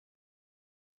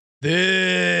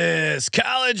This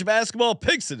college basketball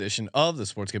picks edition of the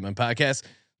Sports Gambling Podcast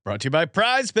brought to you by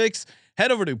Prize Picks.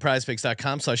 Head over to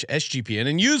prizepicks.com/SGPN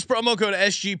and use promo code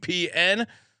SGPN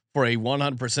for a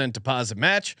 100% deposit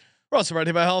match. We're also brought to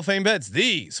you by Hall of Fame Bets,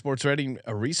 the sports betting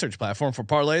research platform for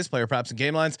parlays, player props, and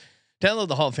game lines. Download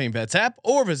the Hall of Fame Bets app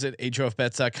or visit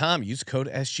HOFBets.com. Use code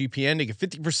SGPN to get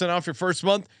 50% off your first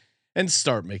month and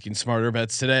start making smarter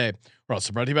bets today. We're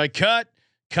also brought to you by Cut.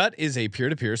 Cut is a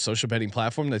peer-to-peer social betting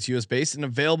platform that's US based and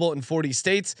available in 40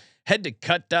 states. Head to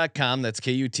cut.com, that's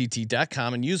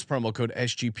KUTT.com, and use promo code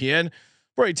SGPN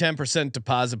for a 10%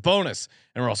 deposit bonus.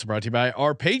 And we're also brought to you by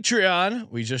our Patreon.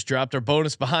 We just dropped our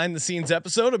bonus behind the scenes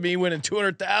episode of me winning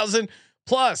 $200,000.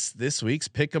 Plus, this week's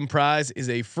Pick'em prize is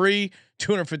a free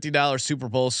 $250 Super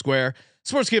Bowl square.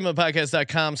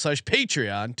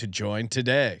 SportsGamblingPodcast.com/Patreon to join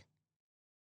today.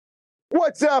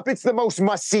 What's up? It's the most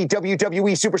must-see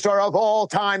WWE superstar of all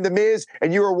time, The Miz,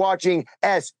 and you are watching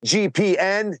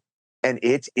SGPN, and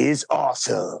it is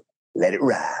awesome. Let it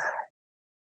ride.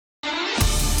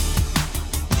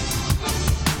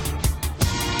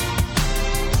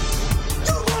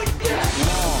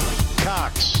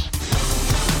 Cox.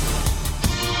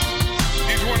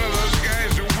 He's one of those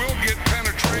guys who will get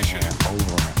penetration.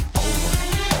 Over.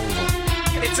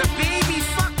 It's a baby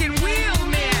fucking wheel,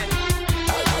 man.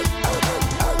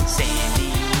 San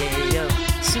Diego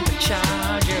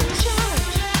Superchargers.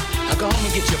 Now go home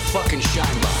and get your fucking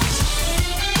shine box.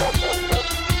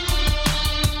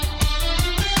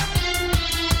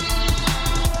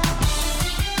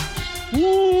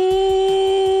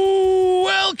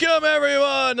 Welcome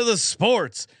everyone to the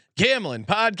Sports Gambling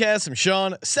Podcast. I'm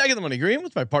Sean, second the money green,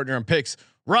 with my partner on picks,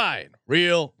 Ryan,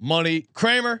 Real Money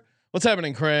Kramer. What's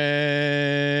happening,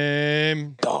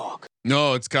 Kramer? Dog.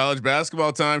 No, it's college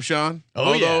basketball time, Sean.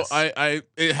 Oh, although yes. I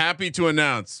happy to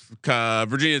announce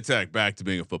Virginia Tech back to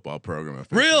being a football program.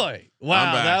 Officially. Really? Wow,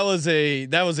 I'm back.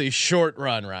 that was a short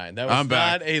run, Ryan. That was I'm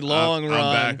back. not a long run.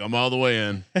 I'm back. I'm all the way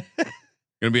in.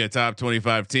 Going to be a top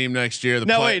 25 team next year. The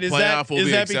Now wait, is that will be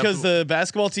because acceptable. the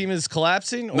basketball team is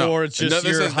collapsing, No. or it's just No,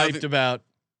 this you're has hyped nothing- about?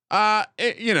 I'm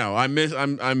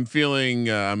feeling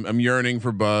I'm yearning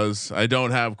for Buzz. I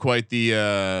don't have quite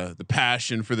the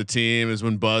passion for the team as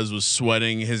when Buzz was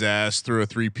sweating his ass through a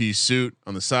 3-piece suit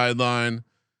on the sideline.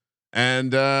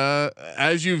 And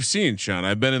as you've seen, Sean,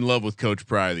 I've been in love with Coach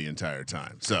Pry the entire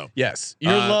time. So Yes,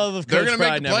 your love of Coach they're going to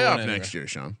Pry make the never went playoff anywhere. next year,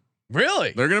 Sean.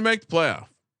 Really? They're going to make the playoff.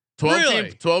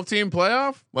 12 team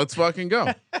playoff. Let's fucking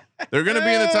go. They're going to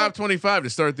be in the top 25 to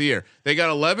start the year. They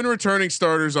got 11 returning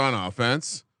starters on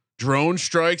offense. Drone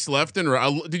strikes left and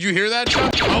right. Did you hear that, Sean?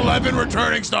 11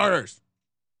 returning starters.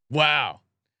 Wow.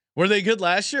 Were they good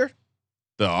last year?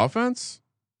 The offense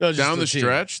No, just down the team.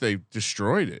 stretch, they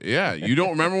destroyed it. Yeah. You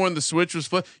don't remember when the switch was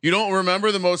flipped? You don't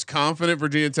remember the most confident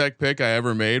Virginia Tech pick I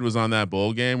ever made was on that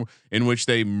bowl game in which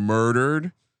they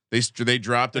murdered. They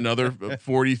dropped another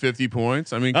 40, 50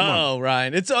 points. I mean, come on. Oh,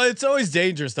 Ryan, it's always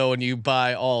dangerous though when you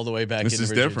buy all the way back This into is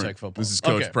Virginia different. Tech football. This is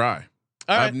Coach Okay. Pry.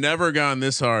 All right, I've never gone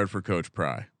this hard for Coach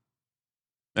Pry.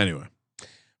 Anyway,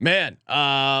 man.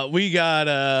 We got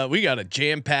a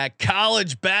jam-packed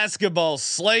college basketball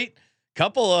slate.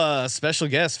 Couple special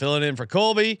guests filling in for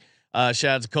Colby. Shout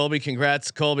out to Colby. Congrats,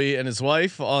 Colby and his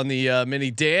wife on the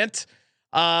mini dant.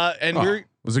 And it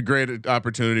was a great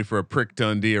opportunity for a Prick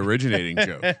Dundee originating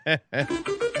joke.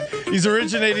 he's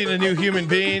originating a new human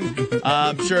being.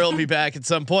 I'm sure he'll be back at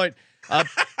some point.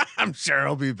 I'm sure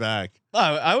he'll be back.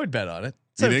 I would bet on it.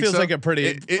 So You it think feels so? like a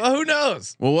pretty. Well, who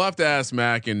knows? Well, we'll have to ask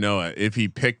Mac and Noah if he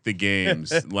picked the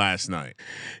games last night.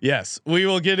 Yes, we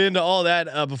will get into all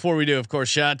that. Before we do, of course,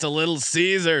 shout out to Little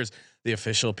Caesars, the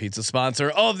official pizza sponsor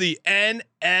of the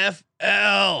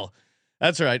NFL.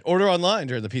 That's right. Order online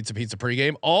during the Pizza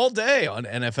pregame all day on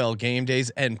NFL game days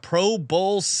and Pro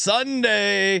Bowl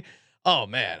Sunday. Oh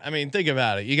man, I mean, think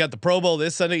about it. You got the Pro Bowl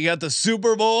this Sunday. You got the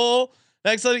Super Bowl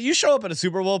next Sunday. You show up at a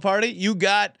Super Bowl party. You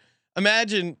got.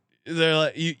 Imagine they're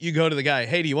like, you go to the guy.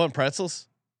 Hey, do you want pretzels?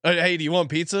 Hey, do you want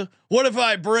pizza? What if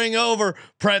I bring over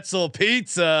pretzel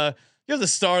pizza? You're the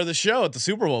star of the show at the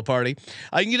Super Bowl party.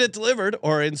 I can get it delivered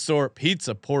or in-store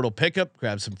pizza portal pickup.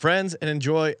 Grab some friends and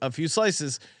enjoy a few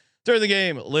slices during the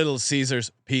game. Little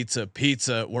Caesars Pizza.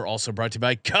 We're also brought to you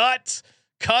by Cut.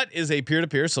 Cut is a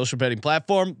peer-to-peer social betting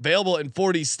platform available in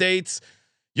 40 states.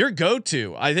 Your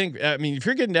go-to, I think. I mean, if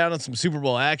you're getting down on some Super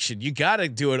Bowl action, you got to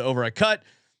do it over at Cut.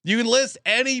 You can list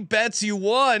any bets you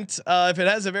want. If it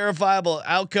has a verifiable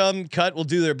outcome, Cut will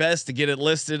do their best to get it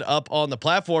listed up on the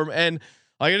platform. And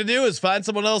all you got to do is find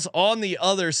someone else on the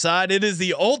other side. It is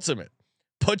the ultimate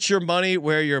put your money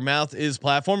where your mouth is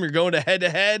platform. You're going to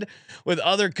head with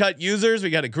other cut users. We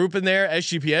got a group in there,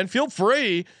 SGPN. Feel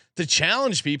free to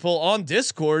challenge people on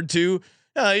Discord to,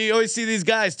 you always see these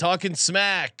guys talking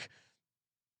smack.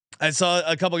 I saw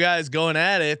a couple guys going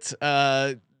at it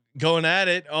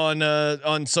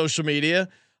on social media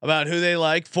about who they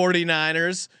like,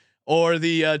 49ers or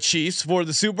the Chiefs for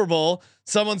the Super Bowl.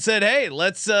 Someone said, "Hey,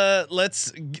 let's battle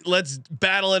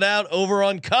it out over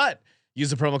on Cut.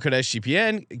 Use the promo code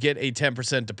SGPN, get a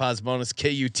 10% deposit bonus.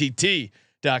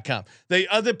 KUTT.com." The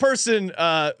other person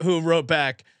who wrote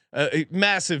back, a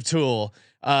massive tool,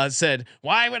 said,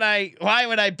 "Why would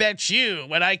I bet you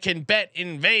when I can bet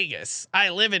in Vegas? I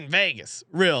live in Vegas."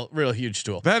 Real huge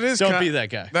tool. That is don't be that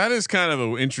guy. That is kind of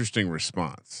an interesting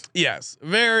response. Yes,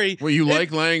 very. Well, you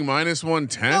like laying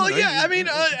 -110? Oh yeah, I mean,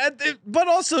 but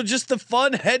also just the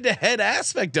fun head-to-head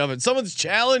aspect of it. Someone's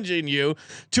challenging you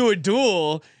to a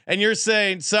duel, and you're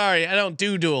saying, "Sorry, I don't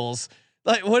do duels."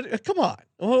 Like, what? Come on,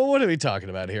 what are we talking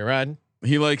about here, Ryan?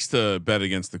 He likes to bet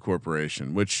against the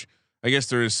corporation, which I guess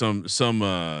there is some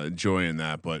joy in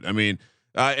that. But I mean,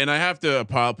 and I have to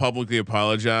publicly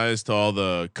apologize to all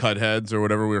the cut heads or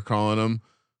whatever we were calling them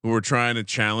who were trying to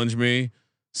challenge me.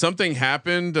 Something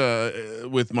happened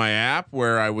with my app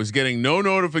where I was getting no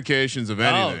notifications of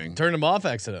anything. Turned them off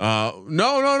accidentally.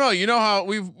 No. You know how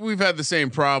we've had the same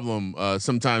problem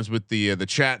sometimes with the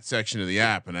chat section of the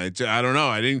app, and I don't know.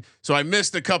 I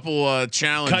missed a couple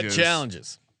challenges. Cut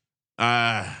challenges.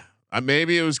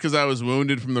 Maybe it was because I was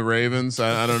wounded from the Ravens.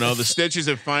 I don't know. The stitches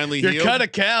have finally Your healed. cut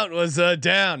account was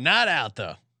down, not out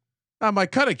though. My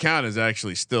cut account is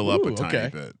actually still up a tiny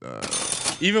okay. bit.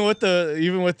 Even with the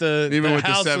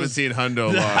the 17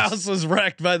 hundo the loss. house was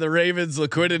wrecked by the Ravens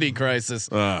liquidity crisis.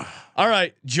 All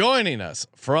right, joining us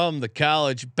from the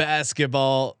college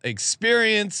basketball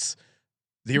experience,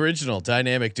 the original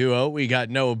dynamic duo. We got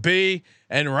Noah B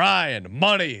and Ryan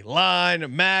Money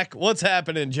Line Mac. What's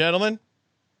happening, gentlemen?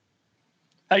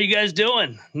 How you guys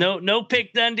doing? No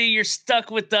pick Dundee. You're stuck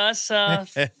with us for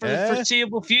the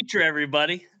foreseeable future,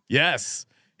 everybody. Yes.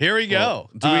 Here we go.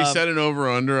 Do we set an over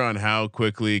under on how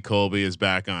quickly Colby is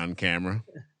back on camera?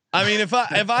 I mean, if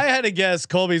I had to guess,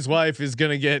 Colby's wife is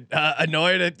gonna get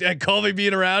annoyed at Colby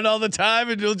being around all the time,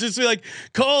 and it'll just be like,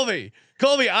 Colby,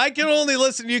 I can only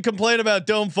listen to you complain about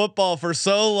dome football for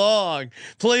so long.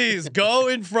 Please go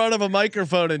in front of a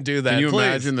microphone and do that. Can you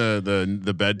please. imagine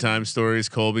the bedtime stories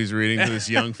Colby's reading to this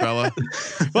young fella?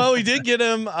 Well, we did get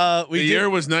him. The year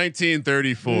was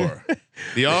 1934.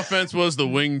 The offense was the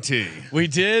wing T. We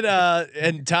did,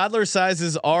 and toddler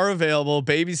sizes are available.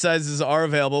 Baby sizes are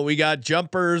available. We got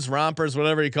jumpers, rompers,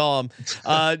 whatever you call them.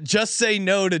 Just say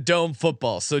no to dome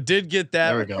football. So did get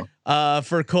that. There we go.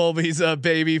 For Colby's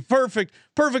baby.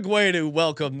 Perfect way to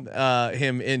welcome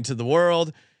him into the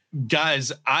world.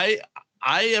 Guys, I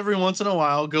every once in a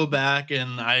while go back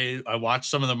and I watch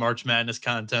some of the March Madness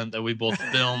content that we both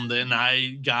filmed, and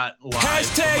I got live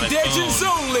Hashtag Legends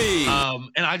only.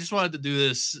 And I just wanted to do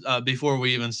this before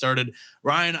we even started.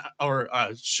 Ryan or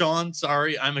Sean,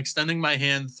 sorry, I'm extending my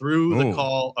hand through the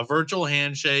call, a virtual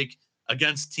handshake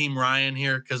against Team Ryan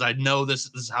here, because I know this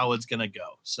is how it's gonna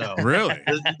go. So really,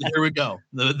 here we go.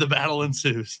 The battle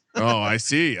ensues. Oh, I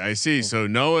see. So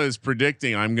Noah is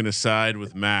predicting I'm going to side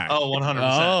with Mac. Oh, 100%.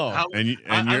 Oh.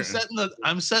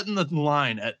 I'm setting the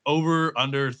line at over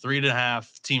under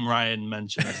 3.5 Team Ryan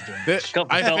mentions.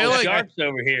 Couple I feel like sharps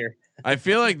over here. I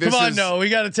feel like this Come on, is no, we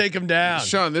got to take him down.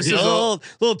 Sean, this a is little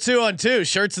 2-on-2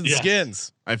 shirts and Yes.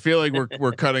 skins. I feel like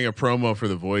we're cutting a promo for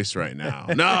The Voice right now.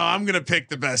 No, I'm gonna pick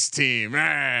the best team.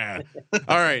 All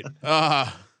right.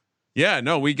 Yeah,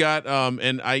 no, we got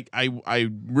and I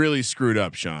really screwed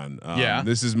up, Sean. Yeah.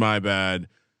 This is my bad.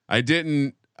 I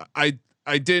didn't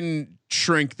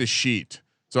shrink the sheet.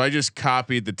 So I just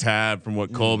copied the tab from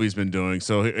what Colby's been doing.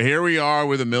 So here we are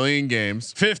with 1 million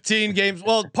games. 15 games.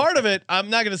 Well, part of it, I'm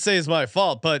not going to say is my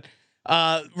fault, but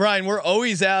Ryan, we're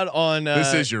always out on.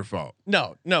 This is your fault.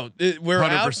 No, we're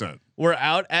 100%. out. We're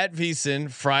out at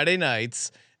VSiN Friday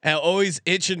nights, and always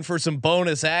itching for some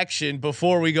bonus action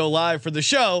before we go live for the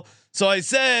show. So I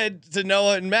said to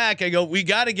Noah and Mac, I go, we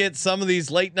got to get some of these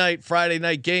late night Friday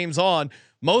night games on.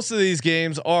 Most of these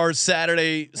games are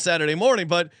Saturday morning,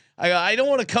 but I don't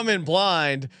want to come in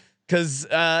blind because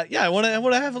I want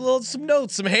to have some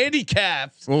notes, some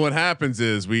handicaps. Well, what happens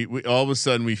is we all of a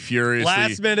sudden we furiously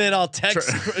Last minute, I'll text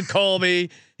Colby.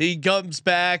 he comes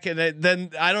back, and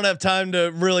then I don't have time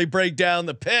to really break down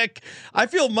the pick. I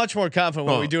feel much more confident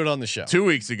when we do it on the show. 2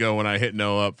 weeks ago, when I hit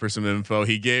Noah up for some info,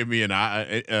 he gave me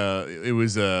it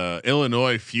was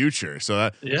Illinois future,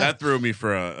 so that threw me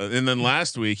for and then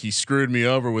last week he screwed me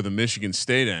over with a Michigan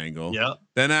State angle. Yep.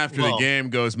 Then after the game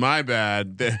goes, my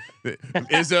bad.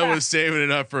 Izzo was saving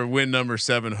it up for win number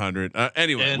 700.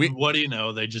 Anyway, and what do you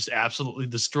know? They just absolutely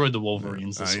destroyed the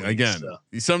Wolverines this week, again. So.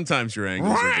 Sometimes your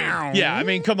angles are good. Yeah, I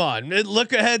mean, come on,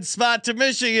 look ahead spot to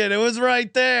Michigan. It was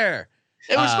right there.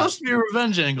 It was supposed to be a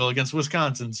revenge angle against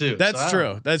Wisconsin too. That's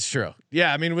true. That's true.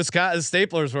 Yeah, I mean, Wisconsin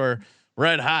Staplers were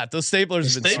red hot. Those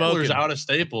Staplers have been smoking. Out of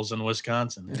Staples in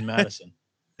Wisconsin, in Madison.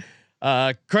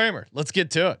 Kramer, let's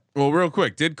get to it. Well, real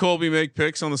quick, did Colby make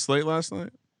picks on the slate last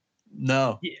night?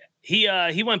 No.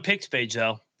 He went picks page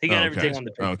though. He got everything on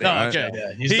the pick. Okay. Oh, okay.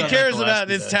 Yeah, He cares about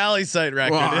his tally site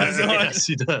record. Well, Yes,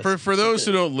 he does. For those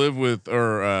who don't live with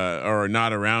or are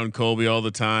not around Colby all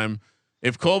the time,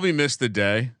 if Colby missed the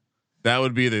day, that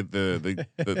would be the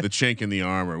chink in the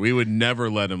armor. We would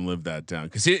never let him live that down,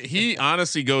 because he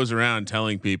honestly goes around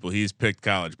telling people he's picked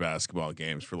college basketball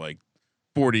games for like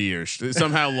 40 years,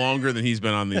 somehow longer than he's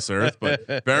been on this earth.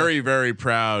 But very, very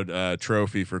proud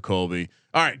trophy for Colby.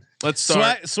 All right, let's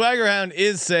start. Swaggerhound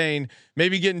is saying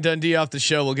maybe getting Dundee off the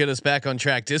show will get us back on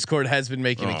track. Discord has been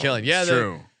making a killing. Yeah,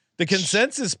 true. The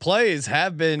consensus plays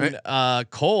have been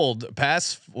cold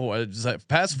past 4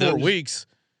 weeks.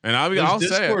 And I'll say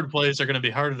Discord plays are going to be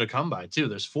harder to come by too.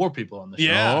 There's 4 people on the show.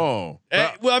 Yeah. Oh,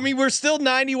 Well, I mean, we're still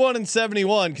 91 and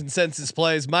 71 consensus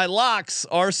plays. My locks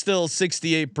are still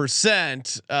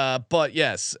 68%. But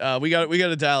yes, we got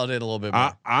to dial it in a little bit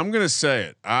more. I'm gonna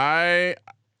say it.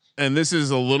 And this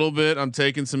is a little bit. I'm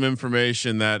taking some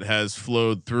information that has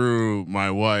flowed through my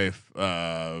wife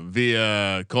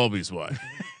via Colby's wife.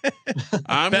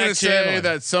 I'm going to say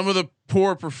that some of the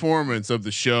poor performance of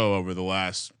the show over the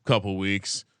last couple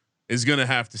weeks is going to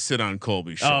have to sit on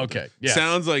Colby's shoulder. Oh, okay. Yes.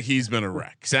 Sounds like he's been a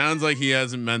wreck. Sounds like he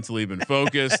hasn't mentally been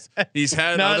focused. He's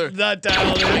had not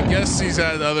dialed in. I guess he's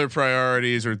had other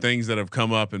priorities or things that have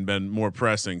come up and been more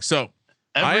pressing. So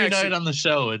every night on the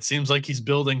show, it seems like he's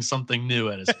building something new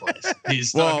at his place.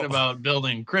 He's talking about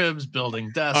building cribs,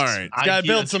 building desks. All right, gotta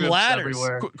build some ladders.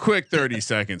 Quick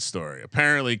 30-second story.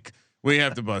 Apparently, we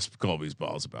have to bust Colby's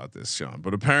balls about this, Sean.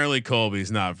 But apparently,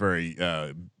 Colby's not very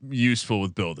useful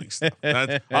with building stuff.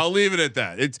 I'll leave it at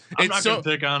that. I'm not gonna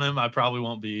pick on him. I probably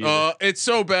won't be. It's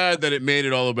so bad that it made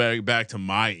it all the way back to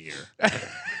my ear.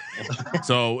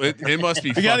 So it must be.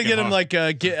 You got to get him like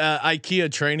a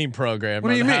IKEA training program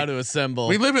on how to assemble.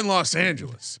 We live in Los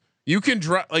Angeles. You can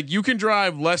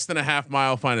drive less than a half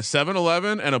mile, find a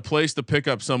 7-Eleven and a place to pick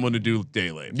up someone to do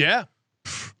day labor. Yeah.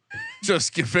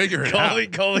 Just figure it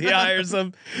out. Colby hires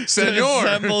him. Senor.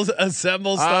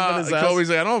 Assemble stuff in his house. Colby's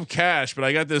like, I don't have cash, but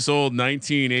I got this old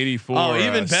 1984. Oh,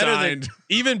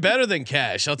 even better than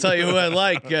cash. I'll tell you who I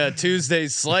like.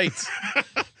 Tuesday's slates.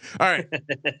 All right,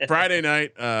 Friday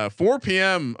night, 4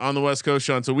 p.m. on the West Coast,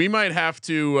 Sean. So we might have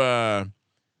to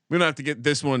get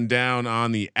this one down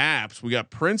on the apps. We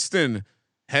got Princeton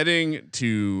heading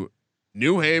to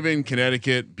New Haven,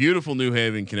 Connecticut. Beautiful New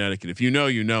Haven, Connecticut. If you know,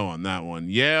 you know on that one.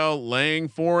 Yale laying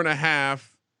 4.5.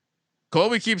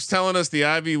 Colby keeps telling us the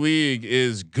Ivy League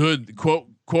is good, quote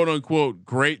unquote,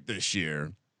 great this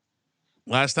year.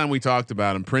 Last time we talked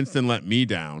about him, Princeton let me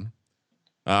down.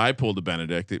 I pulled a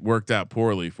Benedict. It worked out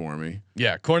poorly for me.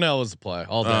 Yeah, Cornell was the play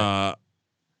all day.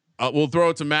 We'll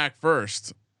throw it to Mac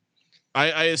first.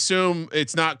 I assume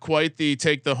it's not quite the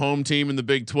take the home team in the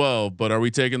Big 12, but are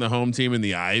we taking the home team in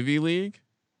the Ivy League?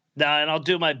 No, and I'll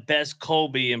do my best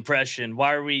Colby impression.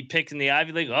 Why are we picking the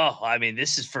Ivy League? Oh, I mean,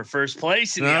 this is for first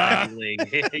place in the Ivy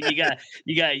League.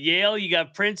 you got Yale, you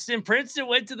got Princeton. Princeton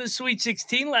went to the Sweet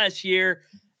 16 last year.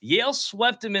 Yale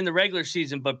swept them in the regular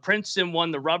season, but Princeton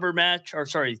won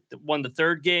won the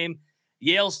third game.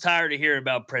 Yale's tired of hearing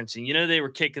about Princeton. You know, they were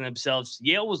kicking themselves.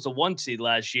 Yale was the 1 seed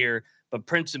last year, but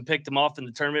Princeton picked them off in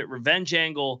the tournament. Revenge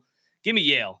angle. Give me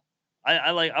Yale.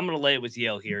 I'm going to lay it with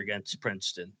Yale here against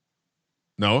Princeton.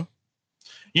 No.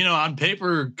 You know, on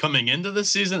paper coming into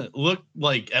this season, it looked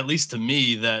like, at least to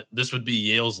me, that this would be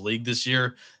Yale's league this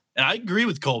year. And I agree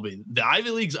with Colby. The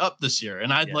Ivy League's up this year.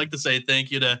 And I'd like to say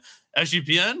thank you to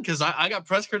SGPN, because I got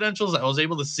press credentials. I was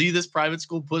able to see this private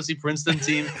school pussy Princeton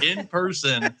team in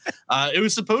person. It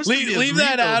was supposed to be leave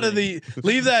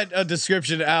that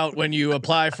description out when you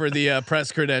apply for the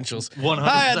press credentials. 100%.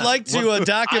 Hi, I'd like to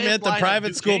document the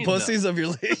private school pussies of your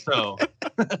league. So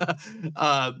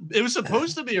it was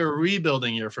supposed to be a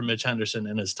rebuilding year for Mitch Henderson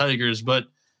and his Tigers, but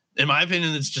in my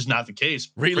opinion, it's just not the case.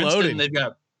 Reloading.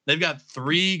 They've got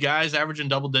 3 guys averaging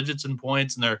double digits in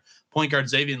points, and their point guard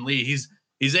Xavier Lee.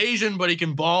 He's Asian, but he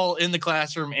can ball in the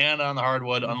classroom and on the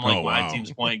hardwood, unlike my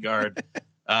team's point guard.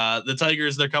 The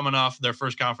Tigers, they're coming off their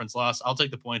first conference loss. I'll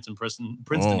take the points in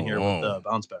Princeton here with the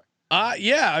bounce back.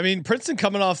 Yeah, I mean Princeton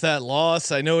coming off that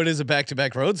loss. I know it is a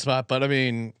back-to-back road spot, but I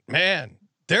mean, man,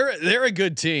 they're a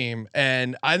good team,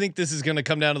 and I think this is going to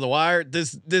come down to the wire.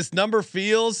 This number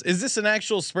feels. Is this an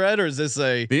actual spread or is this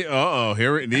a?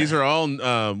 Here these are all.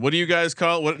 What do you guys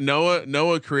call it? What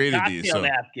Noah created Cocktail these? So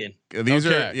napkin. these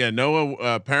are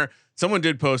Noah. Someone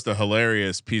did post a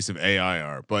hilarious piece of AI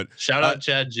art, but shout out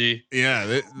Chad G.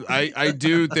 Yeah, I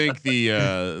do think the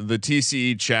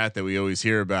TCE chat that we always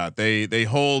hear about, they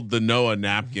hold the Noah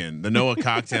napkin, the Noah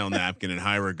cocktail napkin in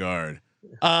high regard.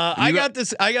 I got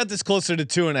this closer to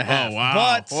 2.5. Oh,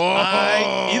 wow. But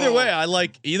either way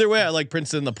I like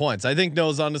Princeton in the points. I think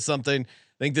Noah's onto something.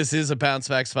 I think this is a bounce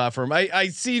back spot for him. I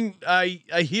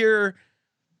hear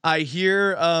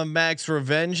Mac's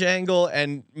revenge angle,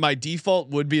 and my default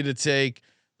would be to take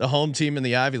the home team in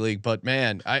the Ivy League. But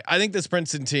man, I think this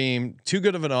Princeton team too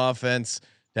good of an offense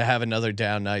to have another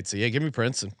down night. So yeah, give me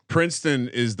Princeton. Princeton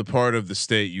is the part of the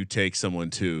state you take someone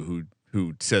to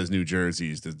who says New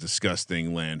Jersey is the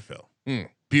disgusting landfill.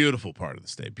 Beautiful part of the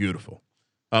state. Beautiful.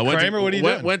 Kramer, what are you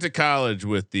doing? Went to college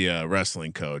with the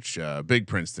wrestling coach. Big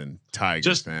Princeton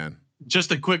Tigers fan.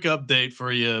 Just a quick update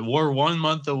for you. We're 1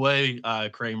 month away,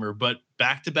 Kramer, but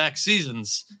back-to-back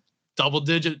seasons,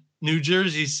 double-digit New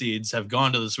Jersey seeds have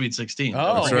gone to the Sweet 16.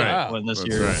 Oh, that's right. When this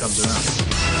year comes around.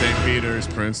 St. Peter's,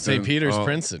 Princeton.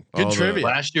 Princeton. Good trivia.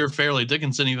 Last year, Fairleigh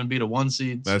Dickinson even beat a 1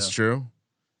 seed. That's true.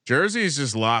 Jersey is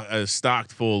just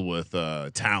stocked full with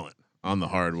talent on the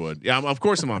hardwood. Yeah, of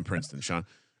course I'm on Princeton, Sean.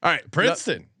 All right,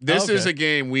 Princeton. This is a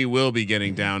game we will be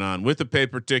getting down on with a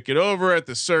paper ticket over at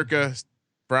the Circa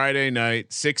Friday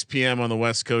night, 6 p.m. on the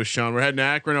West Coast. Sean, we're heading to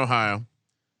Akron, Ohio.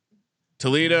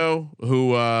 Toledo,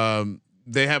 who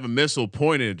they have a missile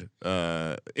pointed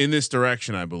in this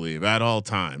direction, I believe, at all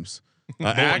times.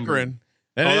 Akron.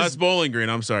 That's Bowling Green.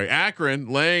 I'm sorry. Akron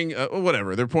laying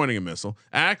whatever. They're pointing a missile.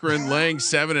 Akron laying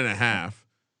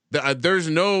 7.5. There's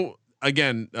no.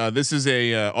 Again, this is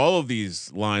all of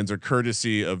these lines are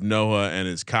courtesy of Noah and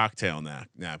his cocktail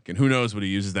napkin. Who knows what he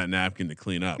uses that napkin to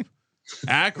clean up?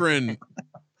 Akron.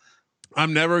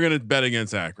 I'm never going to bet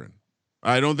against Akron.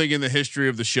 I don't think in the history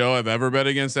of the show I've ever bet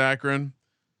against Akron.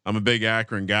 I'm a big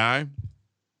Akron guy.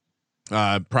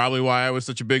 Probably why I was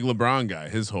such a big LeBron guy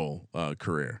his whole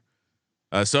career.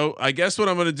 So I guess what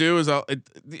I'm going to do is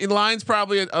the line's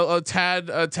probably a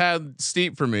tad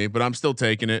steep for me, but I'm still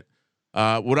taking it.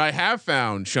 What I have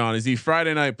found, Sean, is the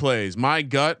Friday night plays. My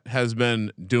gut has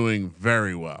been doing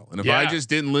very well, and if I just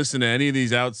didn't listen to any of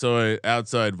these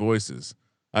outside voices,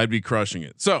 I'd be crushing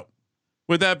it. So,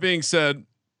 with that being said,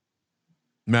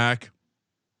 Mac,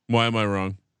 why am I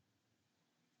wrong?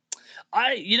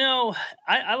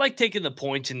 I like taking the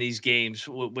points in these games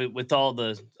with all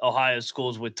the Ohio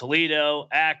schools, with Toledo,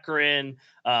 Akron,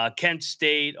 Kent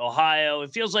State, Ohio.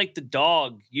 It feels like the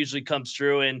dog usually comes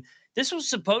through, and this was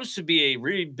supposed to be a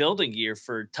rebuilding year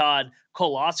for Todd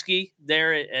Koloski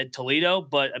there at Toledo,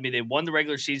 but I mean, they won the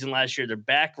regular season last year. They're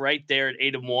back right there at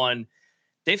 8-1.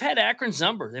 They've had Akron's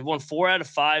number. They've won 4 out of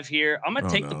 5 here. I'm going to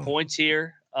take the points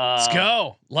here. Let's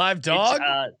go. Live dog.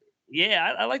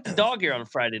 I like the dog here on a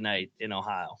Friday night in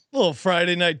Ohio. Little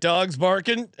Friday night dogs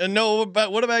barking. And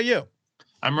what about you?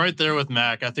 I'm right there with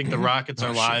Mac. I think the Rockets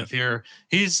are live here.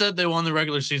 He said they won the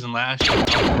regular season last year.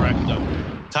 I'm correct though.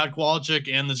 Todd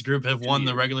Kowalczyk and this group have won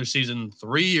the regular season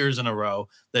 3 years in a row.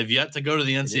 They've yet to go to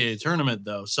the NCAA tournament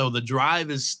though. So the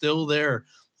drive is still there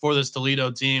for this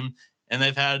Toledo team, and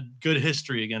they've had good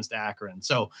history against Akron.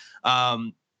 So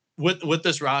with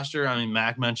this roster, I mean,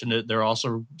 Mac mentioned it. They're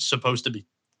also supposed to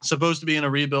be in a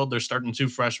rebuild. They're starting 2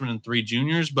 freshmen and 3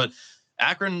 juniors, but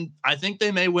Akron, I think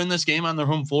they may win this game on their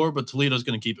home floor, but Toledo's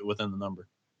going to keep it within the number.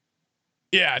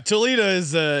 Yeah, Toledo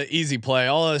is a easy play.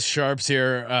 All us sharps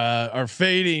here are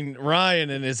fading Ryan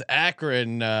and his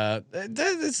Akron.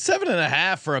 It's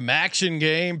 7.5 for a Maction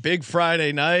game. Big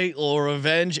Friday night, little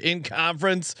revenge in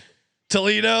conference.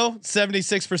 Toledo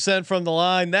 76% from the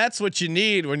line. That's what you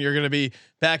need when you're going to be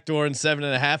backdooring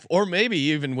 7.5, or maybe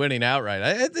even winning outright.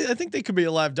 I think they could be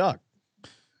a live dog.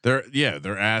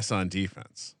 They're ass on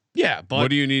defense. Yeah, but what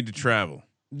do you need to travel?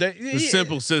 The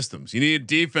simple systems. You need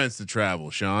defense to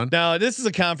travel, Sean. Now this is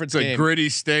a conference game. It's a gritty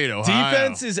state, Ohio.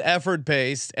 Defense is effort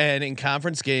based, and in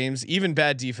conference games, even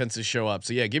bad defenses show up.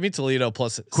 So yeah, give me Toledo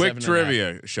plus. Quick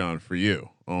trivia, Sean, for you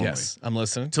only. Yes, I'm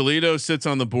listening. Toledo sits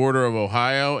on the border of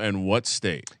Ohio and what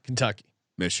state? Kentucky.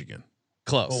 Michigan.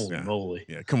 close. Holy Yeah. moly.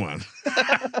 Yeah, come on.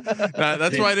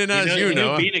 That's why I didn't ask you. Noah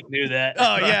Noah. Beanick knew that.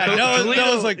 Oh yeah, Toledo-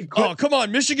 Noah's like, oh come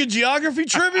on, Michigan geography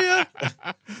trivia.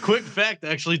 Quick fact,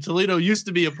 actually, Toledo used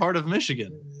to be a part of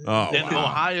Michigan. Oh, In wow.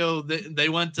 Ohio, they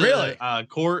went to Really?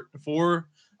 court for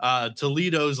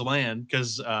Toledo's land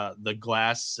because the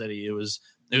glass city. It was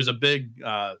a big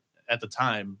at the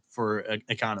time for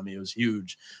economy. It was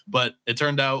huge, but it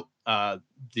turned out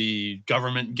the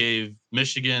government gave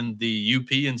Michigan the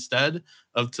UP instead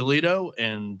of Toledo,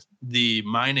 and the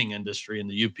mining industry in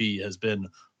the UP has been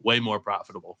way more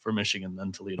profitable for Michigan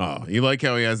than Toledo. Oh, you like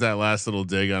how he has that last little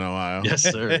dig on Ohio? Yes,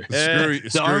 sir. Screw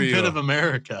The armpit you. of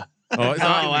America. Oh, it's Oh,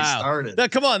 not- Don't get me wow. started. Now,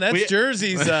 come on, that's We-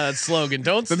 Jersey's slogan.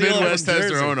 Don't the steal it Midwest from has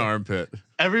Jersey. their own armpit.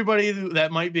 Everybody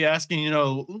that might be asking,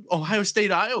 Ohio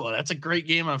State, Iowa, that's a great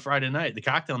game on Friday night. The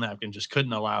cocktail napkin just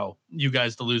couldn't allow you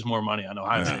guys to lose more money on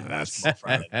Ohio State that's-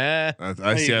 basketball Friday.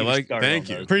 I see. I like. Thank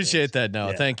you. Appreciate that,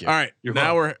 Noah. Yeah. Thank you. All right, You're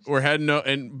now we're heading.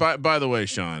 And by the way,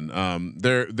 Sean,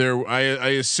 I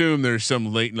assume there's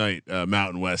some late night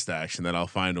Mountain West action that I'll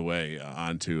find a way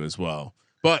onto as well.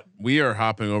 But we are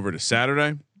hopping over to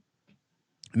Saturday,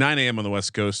 9 a.m. on the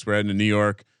West Coast. We're heading to New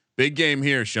York. Big game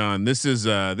here, Sean. This is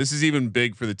even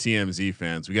big for the TMZ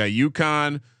fans. We got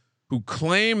UConn, who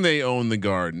claim they own the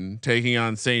Garden, taking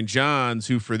on St. John's,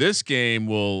 who for this game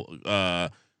will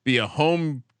be a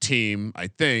home team, I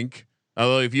think.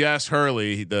 Although if you ask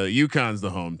Hurley, the UConn's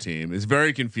the home team. It's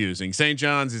very confusing. St.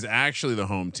 John's is actually the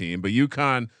home team, but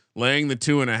UConn laying the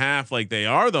 2.5 like they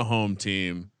are the home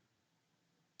team.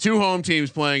 Two home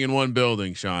teams playing in one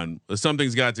building, Sean.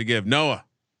 Something's got to give. Noah,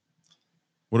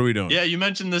 what are we doing? Yeah, you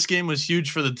mentioned this game was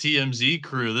huge for the TMZ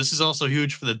crew. This is also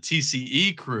huge for the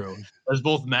TCE crew, as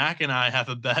both Mac and I have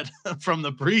a bet from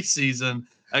the preseason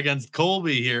against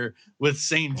Colby here with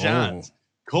St. John's.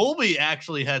 Colby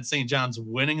actually had St. John's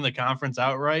winning the conference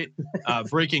outright.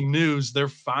 Breaking news: they're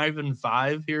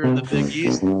 5-5 here in the Big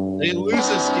East. They lose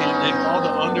this game. They fall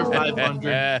to under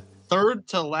 500, third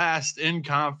to last in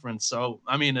conference. So,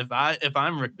 I mean, if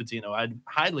I'm Rick Pitino, I'd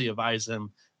highly advise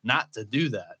him not to do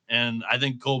that. And I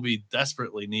think Colby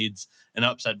desperately needs an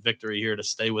upset victory here to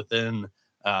stay within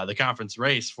the conference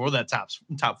race for that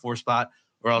top 4 spot,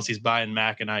 or else he's buying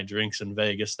Mac and I drinks in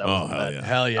Vegas. That was a bet.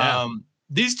 Hell yeah.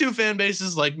 These two fan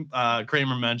bases, like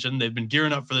Kramer mentioned, they've been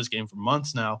gearing up for this game for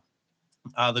months now.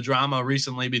 The drama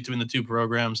recently between the two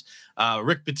programs,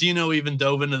 Rick Pitino even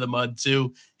dove into the mud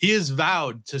too. He has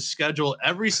vowed to schedule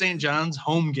every St. John's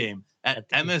home game at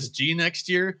MSG next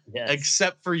year,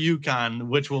 except for UConn,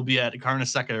 which will be at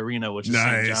Carnesecca Arena, which is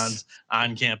St. John's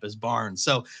on-campus barn.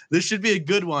 So this should be a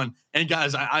good one. And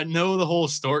guys, I know the whole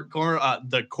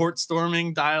the court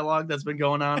storming dialogue that's been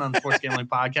going on Sports Gambling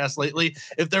Podcast lately.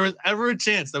 If there was ever a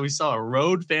chance that we saw a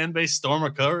road fan base storm a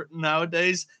court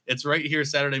nowadays, it's right here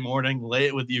Saturday morning. Lay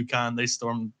it with UConn. They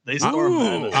storm.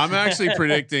 I'm actually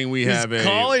predicting we have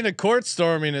calling a court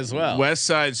storming as well. West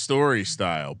Side Story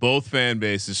style. Both fan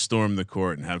bases storm the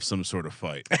court and have some sort of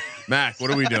fight. Mac, what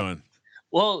are we doing?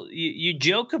 Well, you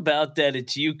joke about that.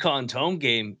 It's UConn's home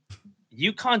game.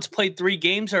 UConn's played 3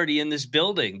 games already in this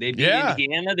building. They beat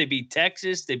Indiana, they beat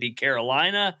Texas, they beat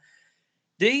Carolina.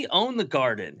 They own the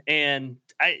Garden, and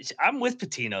I'm with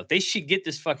Pitino. They should get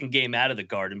this fucking game out of the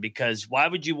Garden, because why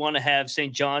would you want to have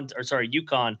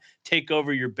UConn take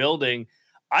over your building?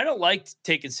 I don't like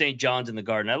taking St. John's in the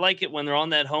Garden. I like it when they're on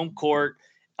that home court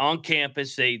on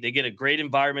campus. They get a great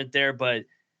environment there, but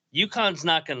UConn's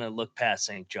not going to look past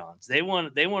St. John's. They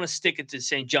want to stick it to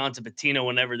St. John's and Pitino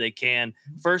whenever they can.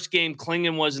 First game,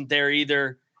 Klingon wasn't there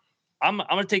either. I'm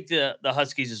going to take the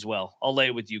Huskies as well. I'll lay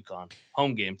it with UConn.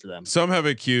 Home game for them. Some have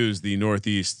accused the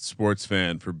Northeast sports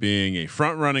fan for being a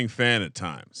front-running fan at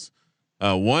times.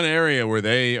 One area where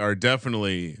they are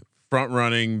definitely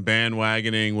front-running,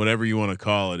 bandwagoning, whatever you want to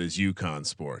call it, is UConn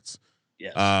sports.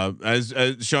 Yes. As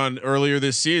Sean, earlier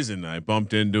this season, I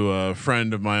bumped into a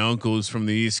friend of my uncle's from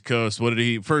the East Coast. What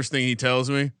did first thing he tells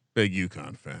me? Big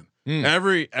UConn fan.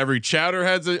 Every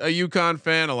Chowderhead's a UConn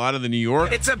fan. A lot of the New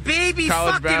York It's a baby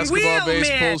college fucking basketball wheel, base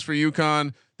man. pulls for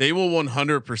UConn. They will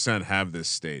 100% have this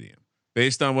stadium.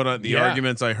 Based on what the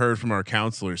arguments I heard from our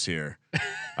counselors here,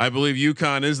 I believe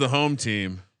UConn is the home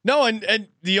team. No, and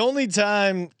the only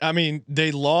time, I mean,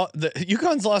 they lost.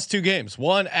 UConn's lost 2 games.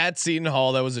 One at Seton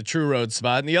Hall, that was a true road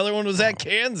spot, and the other one was at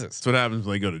Kansas. That's what happens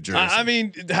when they go to Jersey. I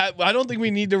mean, I don't think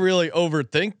we need to really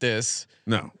overthink this.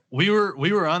 No, We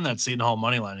were on that Seton Hall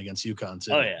money line against UConn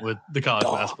too, with the college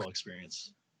basketball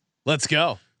experience. Let's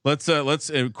go. let's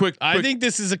quick. I think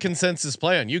this is a consensus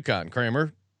play on UConn,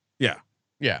 Kramer. Yeah.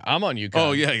 Yeah, I'm on UConn.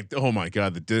 Oh yeah. Oh my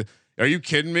God. Are you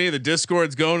kidding me? The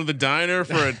Discord's going to the diner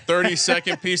for a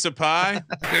 30-second piece of pie.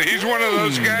 He's one of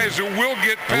those guys who will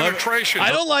get penetration.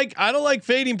 I don't like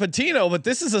fading Patino, but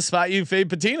this is a spot you fade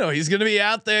Patino. He's going to be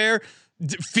out there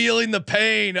feeling the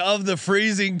pain of the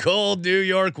freezing cold New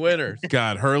York winters.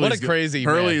 God, Hurley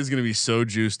is going to be so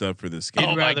juiced up for this game.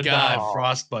 He'd Oh my rather God. die of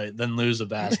frostbite than lose a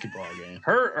basketball game.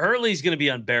 Hurley's going to be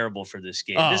unbearable for this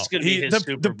game. This is going to be his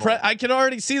Super Bowl. I can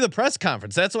already see the press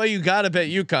conference. That's why you got to bet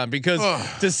UConn, because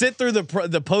to sit through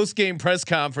the post game press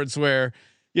conference where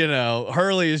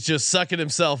Hurley is just sucking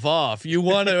himself off, you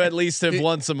want to at least have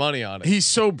won some money on it. He's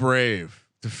so brave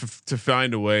to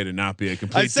find a way to not be a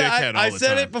complete dickhead. I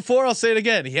said it before. I'll say it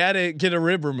again. He had to get a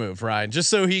rib removed, Ryan,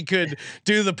 just so he could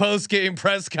do the post game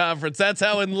press conference. That's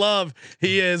how in love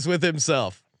he is with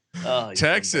himself.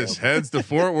 Texas heads to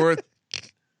Fort Worth,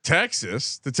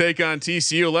 Texas, to take on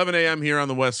TCU. 11 a.m. here on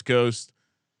the West Coast.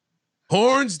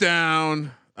 Horns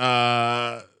down.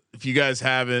 If you guys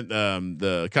haven't,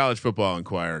 the College Football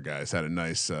Inquirer guys had a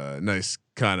nice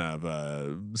kind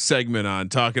of segment on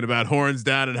talking about horns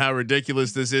down and how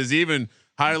ridiculous this is, even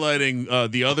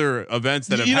highlighting the other events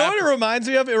that have happened. What it reminds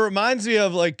me of? It reminds me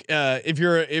of like if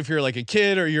you're like a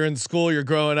kid or you're in school, you're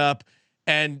growing up,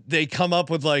 and they come up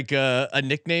with like a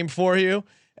nickname for you.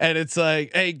 And it's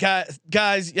like, hey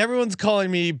guys, everyone's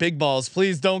calling me Big Balls.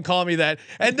 Please don't call me that.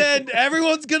 And then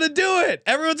everyone's gonna do it.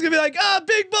 Everyone's gonna be like,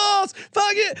 Big Balls,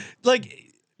 fuck it. Like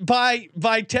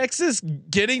by Texas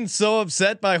getting so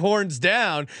upset by horns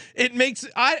down, it makes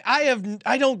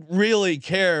I don't really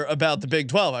care about the Big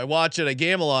 12. I watch it, I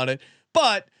gamble on it,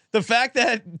 but the fact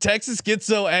that Texas gets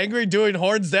so angry doing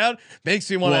horns down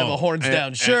makes me want to have a horns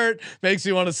down shirt. Makes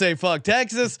me want to say fuck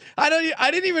Texas. I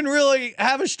didn't even really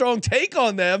have a strong take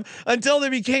on them until they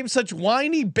became such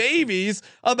whiny babies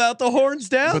about the horns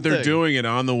down. But they're thing. doing it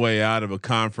on the way out of a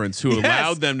conference who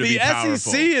allowed them to be powerful. The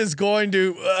SEC is going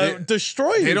to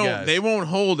destroy you guys. They won't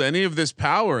hold any of this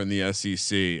power in the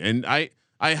SEC, and I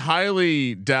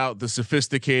highly doubt the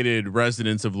sophisticated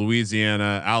residents of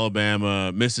Louisiana,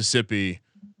 Alabama, Mississippi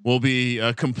will be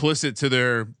complicit to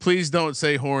their please don't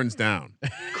say horns down.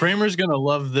 Kramer's going to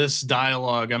love this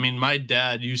dialogue. I mean, my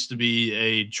dad used to be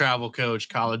a travel coach,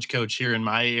 college coach here in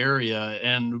my area.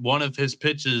 And one of his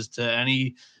pitches to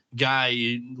any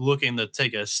guy looking to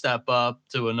take a step up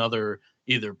to another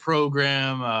either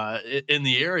program in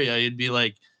the area, he'd be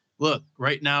like, look,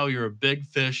 right now you're a big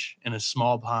fish in a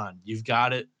small pond. You've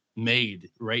got it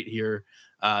made right here.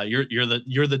 You're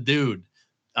the dude.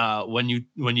 When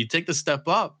you take the step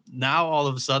up, now all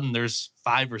of a sudden there's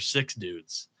 5 or 6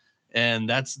 dudes, and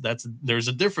there's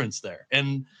a difference there,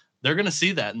 and they're going to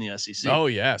see that in the SEC. Oh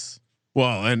yes.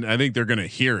 Well, and I think they're going to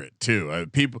hear it too.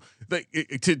 People,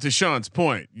 to Sean's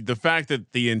point, the fact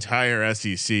that the entire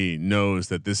SEC knows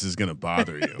that this is going to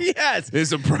bother you, yes,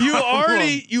 is a problem. You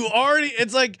already.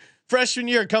 It's like freshman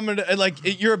year coming to,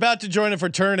 like you're about to join a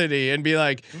fraternity and be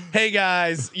like, hey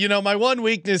guys, my one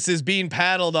weakness is being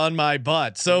paddled on my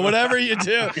butt. So whatever you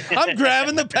do, I'm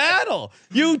grabbing the paddle.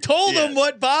 You told them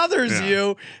what bothers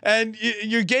you, and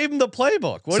you gave them the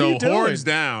playbook. What are you doing? Horns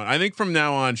down. I think from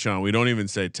now on, Sean, we don't even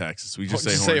say Texas. We just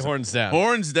say horns down.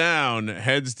 Horns down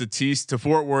heads to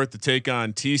Fort Worth to take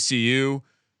on TCU.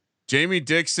 Jamie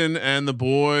Dixon and the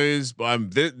boys.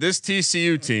 This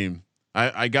TCU team.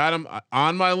 I got them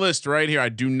on my list right here. I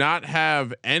do not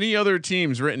have any other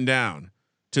teams written down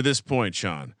to this point,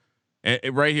 Sean.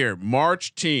 Right here,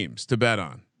 March teams to bet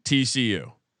on.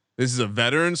 TCU. This is a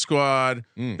veteran squad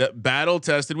that battle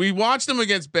tested. We watched them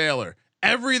against Baylor.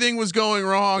 Everything was going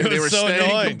wrong. They were so staying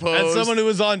annoying. composed. As someone who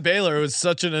was on Baylor, it was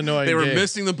such an annoying. They were game.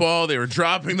 missing the ball. They were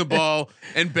dropping the ball,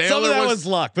 and Baylor Some of that was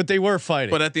luck, but they were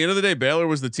fighting. But at the end of the day, Baylor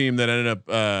was the team that ended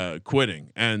up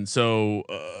quitting, and so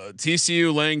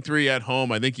TCU laying 3 at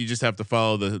home. I think you just have to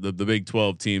follow the Big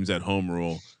 12 teams at home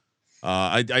rule.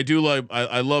 I do like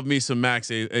I love me some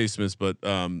Max A-Smith, but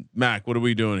Mac, what are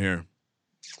we doing here?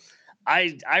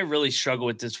 I really struggle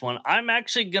with this one. I'm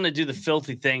actually going to do the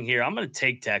filthy thing here. I'm going to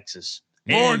take Texas.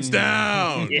 Horns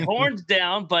down. Horns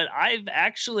down, but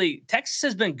Texas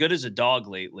has been good as a dog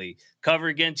lately. Cover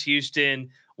against Houston,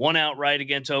 won outright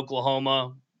against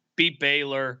Oklahoma, beat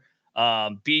Baylor,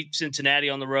 beat Cincinnati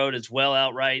on the road as well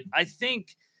outright. I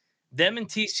think them and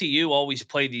TCU always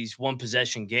play these one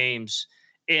possession games,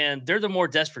 and they're the more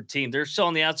desperate team. They're still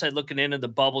on the outside looking into the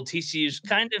bubble. TCU's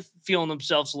kind of feeling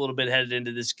themselves a little bit headed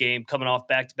into this game, coming off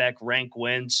back-to-back rank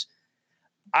wins.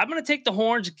 I'm going to take the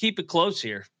Horns and keep it close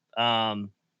here.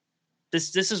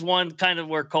 This is one kind of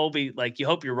where Colby, like, you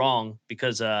hope you're wrong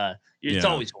because it's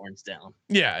always horns down.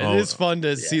 Yeah, it is fun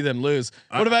to see them lose.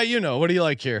 What about what do you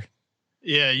like here?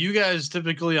 Yeah, you guys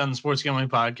typically on the Sports Gambling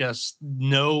Podcast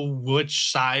know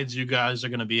which sides you guys are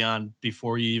going to be on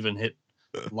before you even hit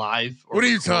live. What are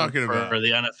you record talking for about?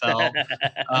 The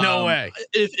NFL. No way.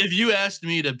 If you asked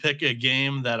me to pick a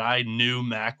game that I knew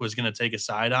Mac was going to take a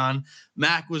side on,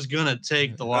 Mac was going to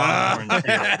take the Longhorns.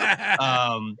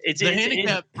 It's the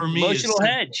handicap for me is emotional simple.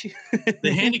 hedge.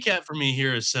 The handicap for me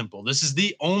here is simple. This is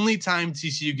the only time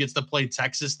TCU gets to play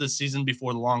Texas this season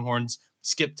before the Longhorns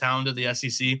skip town to the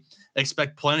SEC.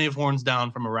 Expect plenty of horns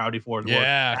down from a rowdy Fort Worth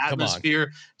Yeah, come on.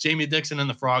 atmosphere. Jamie Dixon and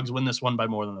the Frogs win this one by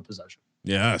more than a possession.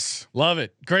 Yes, Love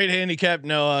it. Great handicap,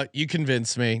 Noah. You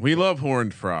convinced me. we love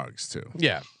horned frogs too.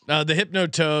 Yeah. The Hypno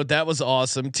Toad, that was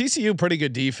awesome. TCU, pretty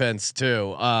good defense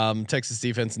too. Texas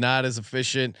defense, not as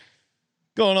efficient.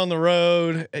 Going on the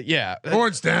road. Yeah.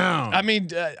 Horns down. I mean,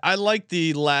 I like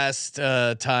the last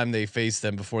time they faced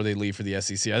them before they leave for the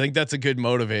SEC. I think that's a good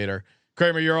motivator.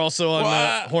 Kramer, you're also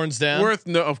on horns down.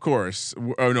 Of course.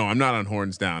 Oh no, I'm not on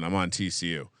horns down. I'm on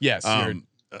TCU. Yes.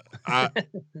 I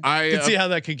can see how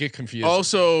that could get confusing.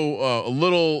 also a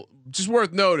little just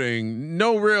worth noting.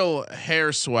 No real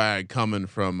hair swag coming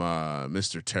from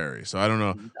Mr. Terry. So I don't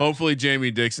know. Hopefully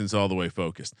Jamie Dixon's all the way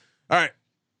focused. All right.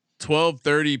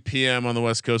 12:30 p.m. on the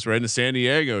West Coast, right into San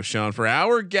Diego, Sean, for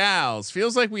our gals.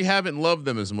 Feels like we haven't loved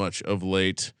them as much of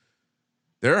late.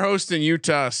 They're hosting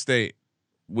Utah State,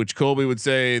 which Colby would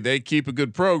say they keep a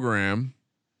good program.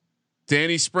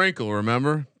 Danny Sprinkle,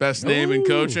 remember? Best name in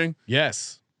coaching.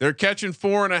 Yes. They're catching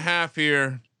 4.5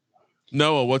 here.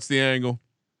 Noah, what's the angle?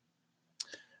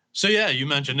 So yeah, you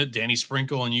mentioned it. Danny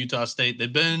Sprinkle and Utah State.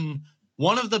 They've been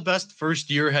one of the best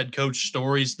first-year head coach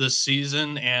stories this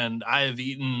season, and I have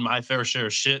eaten my fair share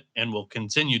of shit and will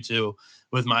continue to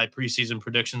with my preseason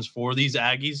predictions for these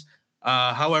Aggies.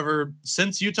 However,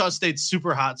 since Utah State's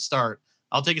super hot start,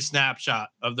 I'll take a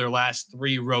snapshot of their last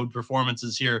 3 road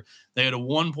performances here. They had a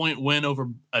 1-point win over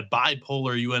a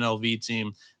bipolar UNLV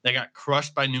team. They got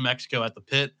crushed by New Mexico at the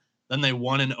Pit. Then they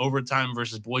won in overtime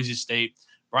versus Boise State.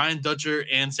 Brian Dutcher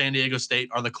and San Diego State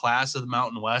are the class of the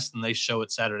Mountain West, and they show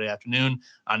it Saturday afternoon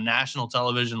on national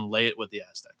television. Lay it with the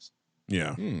Aztecs.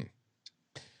 Yeah.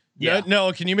 Yeah.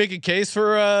 No, can you make a case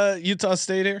for Utah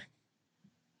State here?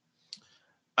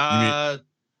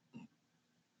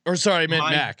 Or sorry, I meant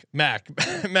Mac.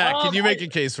 Can you make a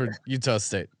case for Utah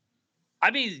State?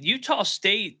 I mean, Utah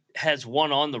State has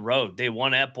won on the road. They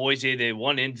won at Boise. They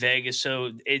won in Vegas.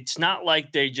 So it's not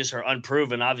like they just are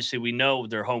unproven. Obviously, we know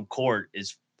their home court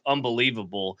is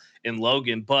unbelievable in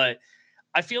Logan, but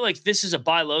I feel like this is a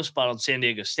buy low spot on San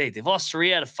Diego State. They've lost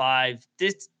 3 out of 5.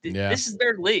 This is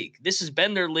their league. This has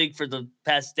been their league for the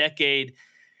past decade.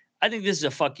 I think this is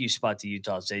a fuck you spot to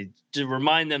Utah State to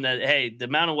remind them that, hey, the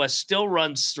Mountain West still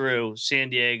runs through San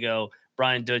Diego.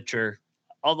 Brian Dutcher.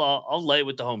 I'll lay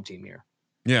with the home team here.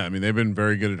 Yeah, I mean they've been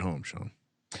very good at home, Sean.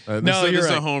 You're this is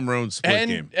right. a home road split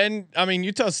game. And I mean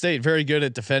Utah State very good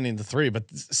at defending the 3, but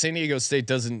San Diego State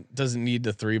doesn't need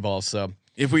the 3 ball. So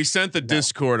If we sent the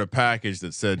Discord a package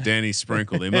that said Danny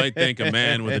Sprinkle, they might think a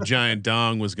man with a giant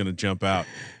dong was going to jump out.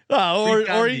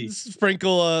 Or you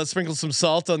sprinkle some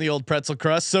salt on the old pretzel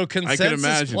crust. So I consensus can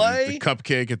imagine play, the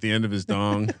cupcake at the end of his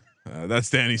dong. That's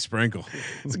Danny Sprinkle.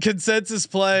 Consensus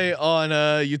play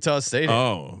on Utah State.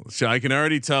 Oh, so I can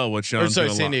already tell what Sean's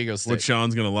San Diego State. what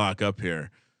Sean's going to lock up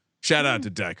here. Shout out to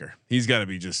Decker. He's got to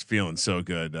be just feeling so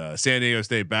good. San Diego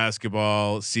State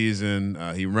basketball season.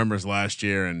 He remembers last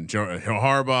year, and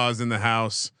Harbaugh's in the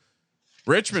house.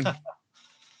 Richmond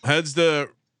heads to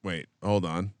wait. Hold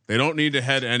on. They don't need to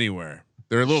head anywhere.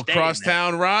 They're a little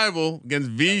crosstown rival against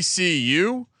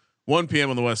VCU. 1 p.m.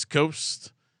 on the West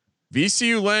Coast.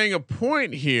 VCU laying a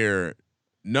point here.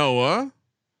 Noah,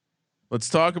 let's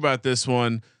talk about this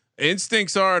one.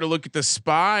 Instincts are to look at the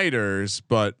Spiders,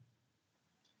 but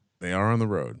they are on the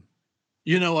road.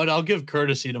 You know what? I'll give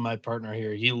courtesy to my partner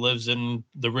here. He lives in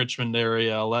the Richmond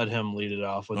area. I'll let him lead it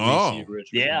off with VCU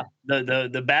Richmond. Yeah,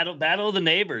 the battle of the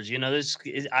neighbors. You know,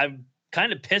 I'm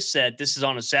kind of pissed that this is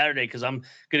on a Saturday because I'm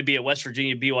going to be at West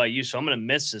Virginia BYU, so I'm going to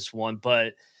miss this one.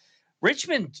 But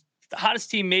Richmond, the hottest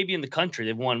team maybe in the country.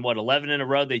 They've won 11 in a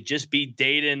row. They just beat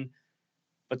Dayton,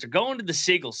 but they're going to the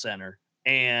Siegel Center.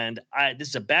 And this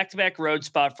is a back-to-back road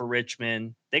spot for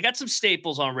Richmond. They got some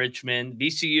staples on Richmond.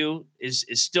 VCU is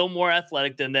still more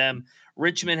athletic than them.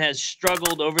 Richmond has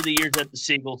struggled over the years at the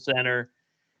Siegel Center.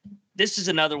 This is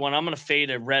another one. I'm going to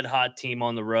fade a red-hot team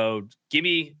on the road. Give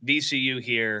me VCU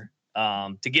here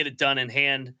to get it done and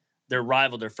hand their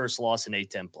rival their first loss in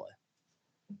A-10 play.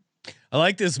 I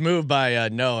like this move by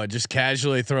Noah, just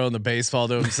casually throwing the baseball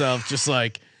to himself, just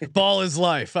like ball is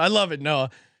life. I love it, Noah.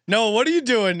 Noah, what are you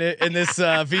doing in this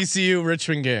VCU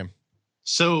Richmond game?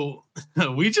 So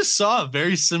we just saw a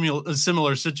very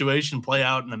similar situation play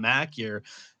out in the MAC here.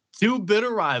 Two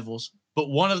bitter rivals, but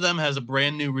one of them has a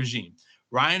brand new regime.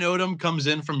 Ryan Odom comes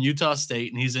in from Utah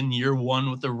State, and he's in year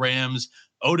one with the Rams.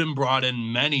 Odom brought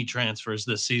in many transfers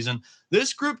this season.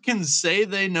 This group can say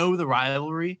they know the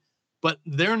rivalry, but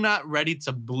they're not ready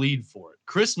to bleed for it.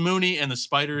 Chris Mooney and the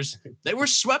Spiders, they were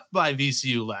swept by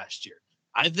VCU last year.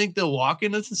 I think they'll walk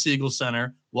into the Siegel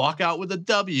Center, walk out with a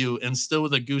W, and still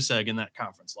with a goose egg in that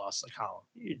conference loss column.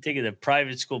 You're taking the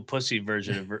private school pussy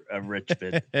version of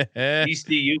Richmond.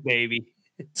 VCU, baby.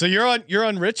 So you're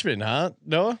on Richmond, huh,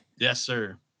 Noah? Yes,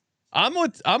 sir. I'm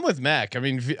with Mac. I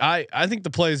mean, I think the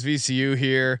play is VCU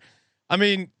here. I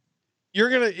mean,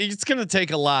 it's gonna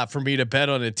take a lot for me to bet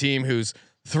on a team who's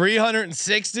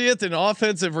 360th in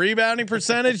offensive rebounding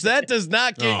percentage. That does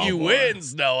not get you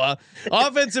wins, Noah.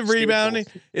 Offensive rebounding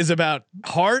is about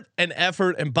heart and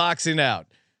effort and boxing out.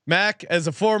 Mac, as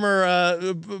a former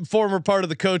part of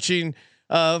the coaching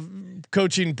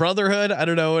brotherhood, I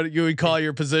don't know what you would call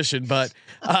your position, but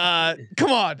come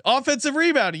on, offensive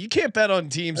rebounding. You can't bet on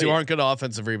teams who aren't good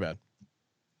offensive rebound.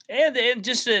 And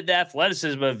just the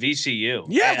athleticism of VCU.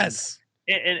 Yes.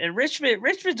 And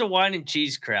Richmond's a wine and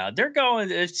cheese crowd. They're going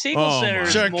Siegel Center.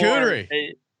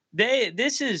 Charcuterie.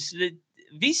 This is the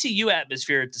VCU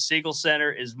atmosphere at the Siegel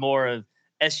Center is more of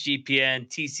SGPN,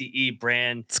 TCE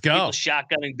brand. Let's go. People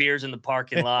shotgunning beers in the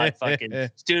parking lot.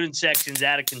 Fucking student sections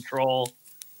out of control.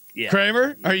 Yeah.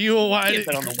 Kramer, are you a wine?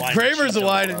 Kramer's a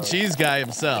wine and cheese cheese guy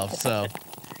himself. So.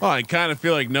 Well, I kind of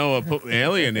feel like Noah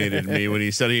alienated me when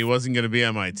he said he wasn't going to be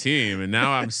on my team, and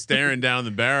now I'm staring down the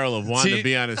barrel of wanting to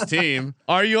be on his team.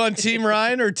 Are you on Team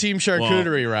Ryan or Team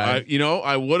Charcuterie, Ryan?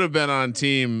 I would have been on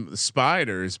Team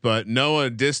Spiders, but Noah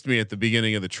dissed me at the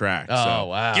beginning of the track. Oh,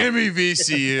 wow. Give me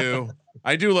VCU.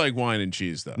 I do like wine and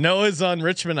cheese, though. Noah's on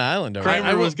Richmond Island.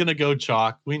 Kramer was going to go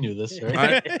chalk. We knew this,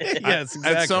 right? Yes,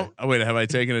 exactly. Wait, have I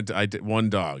taken it? I did. One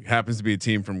dog happens to be a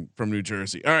team from New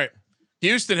Jersey. All right.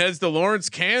 Houston heads to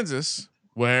Lawrence, Kansas,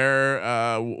 where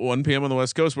 1 p.m. on the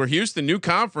West Coast, where Houston, new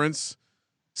conference,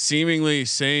 seemingly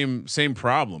same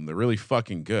problem. They're really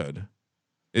fucking good.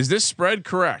 Is this spread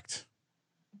correct?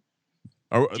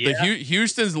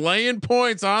 Houston's laying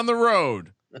points on the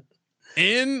road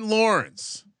in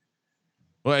Lawrence.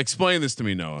 Well, explain this to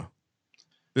me, Noah.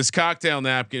 This cocktail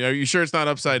napkin. Are you sure it's not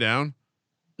upside down?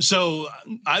 So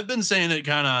I've been saying it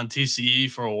kind of on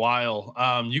TCE for a while.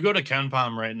 You go to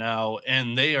KenPom right now,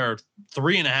 and they are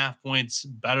 3.5 points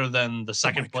better than the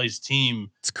second place team.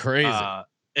 It's crazy.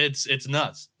 It's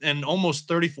nuts, and almost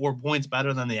 34 points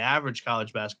better than the average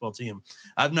college basketball team.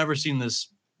 I've never seen this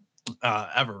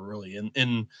ever really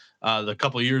in the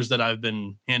couple of years that I've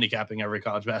been handicapping every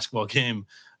college basketball game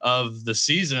of the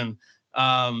season.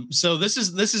 So this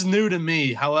is new to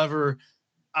me. However,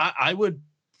 I would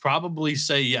probably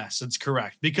say yes, it's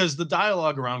correct, because the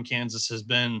dialogue around Kansas has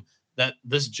been that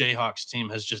this Jayhawks team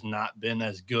has just not been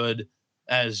as good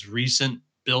as recent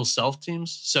Bill Self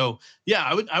teams. So yeah,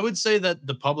 I would say that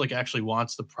the public actually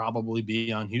wants to probably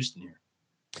be on Houston here.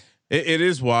 It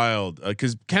is wild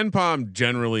because KenPom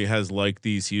generally has like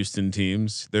these Houston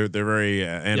teams. They're very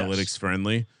analytics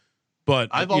friendly, but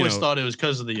I've always thought it was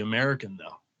because of the American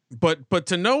though. But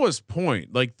to Noah's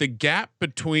point, like the gap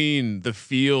between the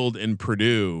field and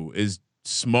Purdue is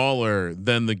smaller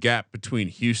than the gap between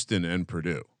Houston and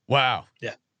Purdue. Wow.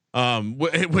 Yeah.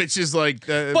 Which is like,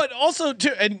 but also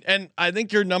too, and I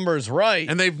think your number is right.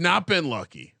 And they've not been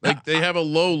lucky. Like they have a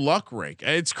low luck rate.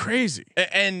 It's crazy.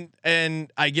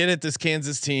 And I get it. This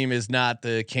Kansas team is not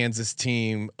the Kansas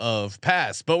team of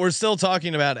past, but we're still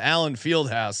talking about Allen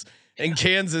Fieldhouse and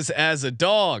Kansas as a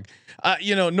dog.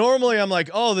 Normally I'm like,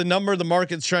 oh, the number of the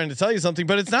market's trying to tell you something,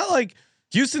 but it's not like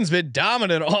Houston's been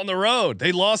dominant on the road.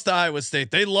 They lost to Iowa State.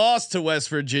 They lost to West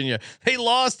Virginia. They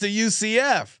lost to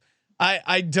UCF.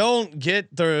 I don't get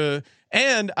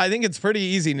and I think it's pretty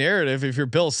easy narrative if you're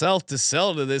Bill Self to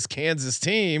sell to this Kansas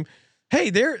team.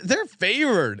 Hey, they're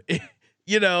favored,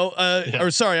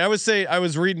 or sorry, I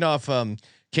was reading off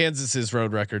Kansas's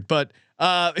road record, but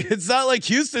it's not like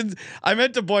Houston. I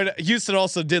meant to point out, Houston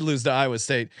also did lose to Iowa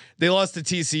State. They lost to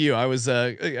TCU.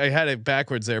 I had it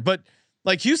backwards there, but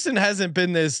like Houston hasn't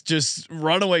been this just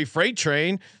runaway freight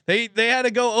train. They had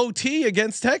to go OT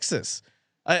against Texas.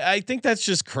 I think that's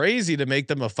just crazy to make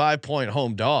them a 5-point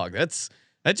home dog.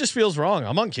 That just feels wrong.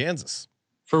 I'm on Kansas.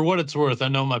 For what it's worth, I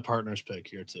know my partner's pick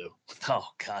here too. Oh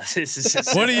God, this is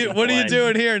just what are you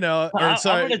doing here now?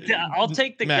 I'll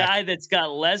take the guy that's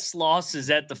got less losses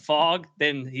at the Fog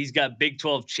than he's got Big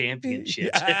 12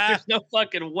 championships. There's no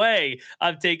fucking way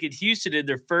I'm taking Houston in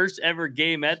their first ever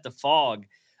game at the Fog.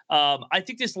 I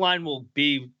think this line will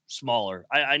be smaller.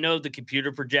 I know the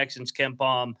computer projections,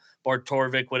 KenPom,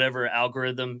 Bartorvik, whatever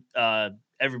algorithm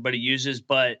everybody uses,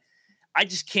 but I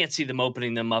just can't see them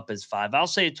opening them up as 5. I'll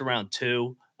say it's around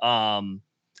 2. I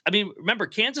mean, remember,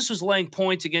 Kansas was laying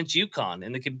points against UConn,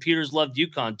 and the computers loved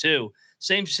UConn too.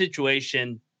 Same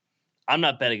situation. I'm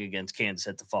not betting against Kansas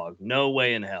at the Fog. No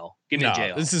way in hell. Give me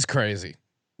Jay. This is crazy.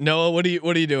 Noah, what are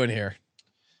you doing here?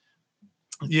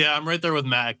 Yeah, I'm right there with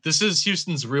Mac. This is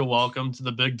Houston's real welcome to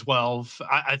the Big 12.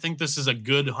 I think this is a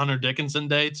good Hunter Dickinson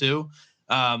day too.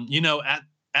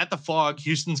 At the Fog,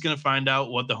 Houston's going to find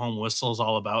out what the home whistle is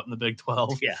all about in the Big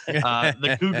 12. Yeah.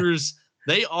 The Cougars,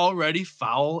 they already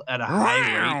foul at a high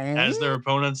rate as their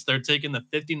opponents. They're taking the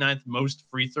 59th most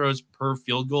free throws per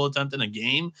field goal attempt in a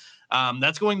game.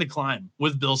 That's going to climb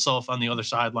with Bill Self on the other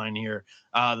sideline here.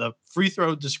 The free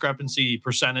throw discrepancy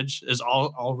percentage is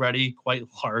already quite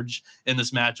large in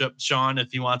this matchup. Sean,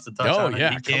 if he wants to touch on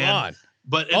it, he can. Come on.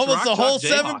 But it's almost a whole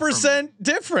 7%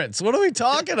 difference. What are we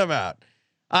talking about?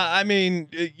 I mean,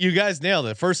 you guys nailed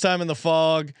it. First time in the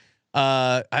Fog.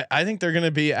 I think they're going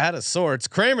to be out of sorts.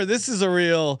 Kramer, this is a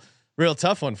real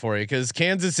tough one for you because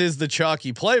Kansas is the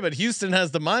chalky play, but Houston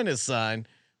has the minus sign.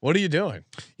 What are you doing?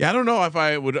 Yeah, I don't know if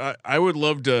I would. I would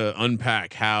love to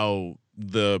unpack how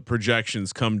the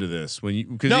projections come to this when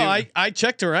you. I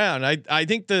checked around. I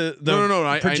think the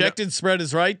projected spread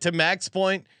is right. To Mac's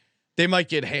point, they might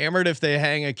get hammered if they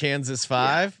hang a Kansas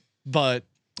 5, but.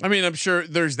 I mean, I'm sure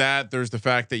there's that. There's the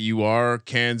fact that you are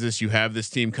Kansas. You have this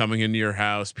team coming into your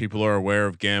house. People are aware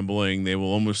of gambling. They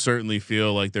will almost certainly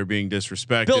feel like they're being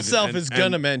disrespected. Bill Self is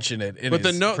gonna mention it. But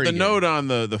the note on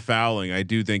the fouling, I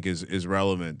do think is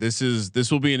relevant.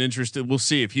 This will be an interesting. We'll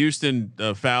see if Houston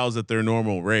fouls at their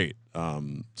normal rate.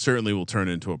 Certainly will turn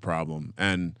into a problem.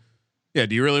 And yeah,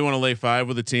 do you really want to lay 5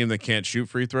 with a team that can't shoot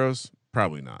free throws?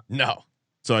 Probably not. No.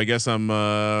 So I guess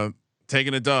I'm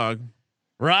taking a dog.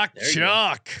 Rock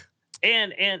chalk.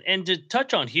 And to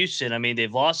touch on Houston, I mean,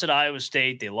 they've lost at Iowa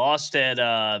State, they lost at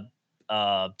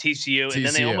TCU, and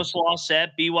then they almost lost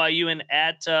at BYU and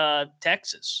at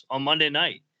Texas on Monday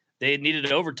night. They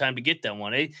needed overtime to get that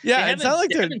one. It's not like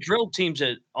they haven't drilled teams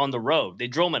on the road. They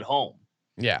drill them at home.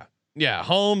 Yeah,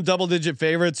 home double-digit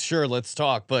favorites. Sure, let's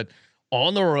talk. But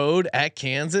on the road at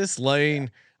Kansas,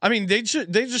 laying. I mean, they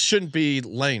just shouldn't be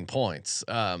laying points.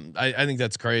 I think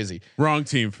that's crazy. Wrong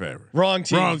team favorite. Wrong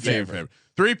team favorite.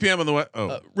 3 p.m. on the West.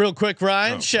 Real quick,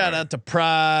 Ryan. Shout out to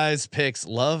Prize Picks.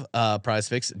 Love Prize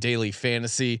Picks daily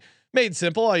fantasy. Made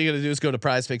simple. All you got to do is go to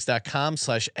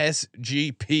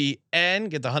prizepicks.com/SGPN.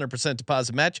 Get the 100%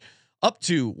 deposit match up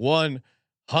to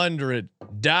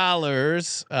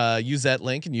 $100. Use that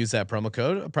link and use that promo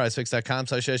code.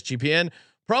 prizepicks.com/SGPN.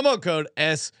 Promo code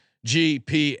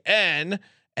SGPN.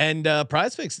 And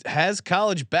Prize Picks has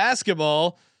college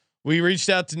basketball. We reached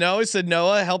out to Noah. Said,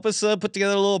 Noah, help us put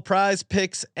together a little Prize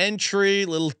Picks entry,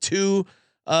 little two-player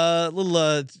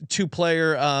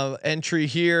entry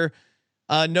here.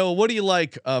 Noah, what do you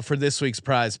like for this week's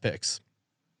Prize Picks?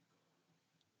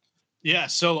 Yeah,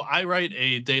 so I write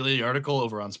a daily article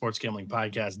over on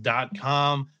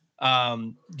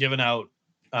sportsgamblingpodcast.com, giving out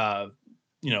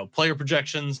player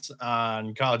projections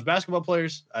on college basketball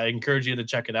players. I encourage you to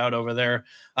check it out over there.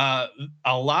 A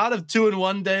lot of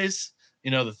 2-1 days. The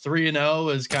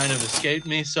 3-0 has kind of escaped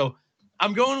me. So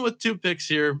I'm going with 2 picks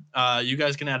here. You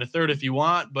guys can add a third if you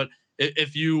want, but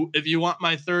if you want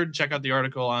my third, check out the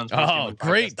article on.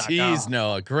 Great tease,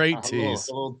 Noah. Great tease.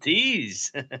 Little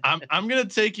tease. I'm gonna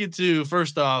take you to,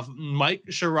 first off, Mike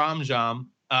Sharamjam.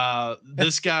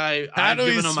 This guy, I've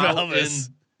given him out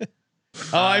this?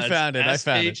 I found it. I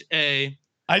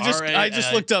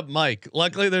just looked up Mike.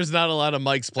 Luckily, there's not a lot of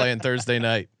Mikes playing Thursday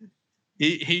night.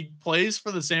 He plays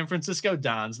for the San Francisco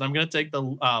Dons, and I'm going to take the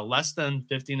less than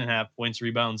 15.5 points,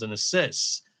 rebounds, and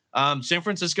assists. San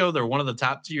Francisco, they're one of the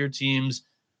top tier teams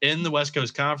in the West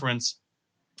Coast Conference,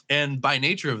 and by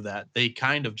nature of that, they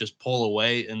kind of just pull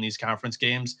away in these conference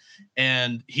games.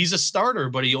 And he's a starter,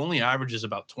 but he only averages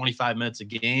about 25 minutes a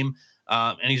game.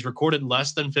 And he's recorded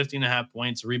less than 15.5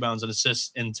 points, rebounds, and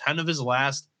assists in 10 of his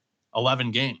last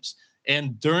 11 games.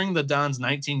 And during the Dons'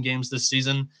 19 games this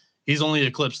season, he's only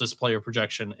eclipsed this player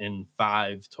projection in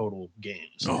 5 total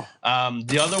games.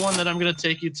 The other one that I'm going to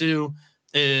take you to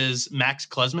is Max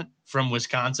Klesmit from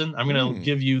Wisconsin. I'm going to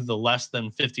give you the less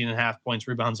than 15.5 points,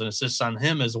 rebounds, and assists on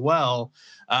him as well.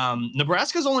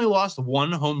 Nebraska's only lost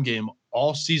 1 home game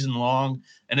all season long,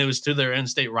 and it was to their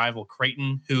in-state rival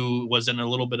Creighton, who was in a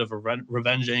little bit of a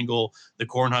revenge angle. The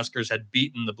Cornhuskers had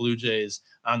beaten the Blue Jays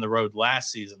on the road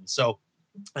last season. So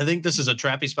I think this is a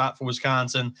trappy spot for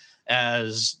Wisconsin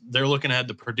as they're looking ahead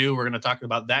to Purdue. We're going to talk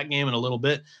about that game in a little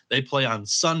bit. They play on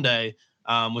Sunday.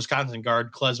 Wisconsin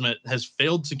guard Klesmet has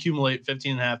failed to accumulate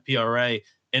 15.5 PRA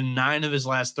in 9 of his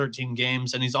last 13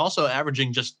 games. And he's also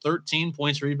averaging just 13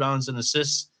 points, rebounds, and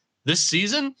assists this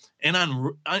season. And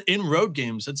in road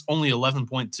games, it's only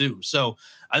 11.2. So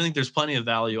I think there's plenty of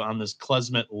value on this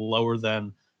Klesmet lower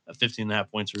than 15.5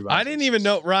 points, rebounds. I didn't even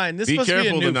know, Ryan, this must be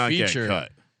a new feature.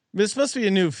 This must be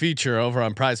a new feature over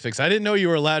on Prize Picks. I didn't know you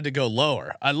were allowed to go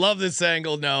lower. I love this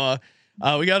angle, Noah.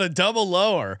 We got a double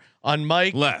lower on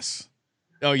Mike. Less.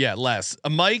 Oh yeah, less.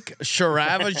 Mike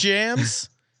Sharava Jams,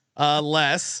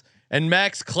 less, and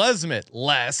Max Klesmet,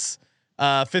 less.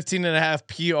 15.5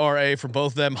 PRA for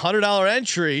both of them. $100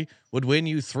 entry would win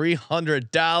you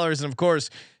 $300, and of course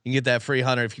you can get that free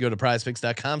 100 if you go to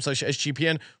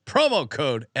PrizePicks.com/SGPN. Promo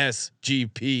code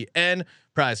SGPN.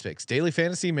 Prize Picks, daily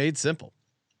fantasy made simple.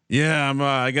 Yeah,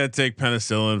 I got to take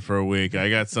penicillin for a week. I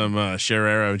got some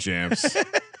Sharero jams.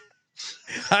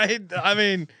 I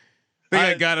mean.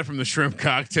 I got it from the shrimp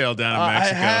cocktail down in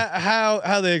Mexico.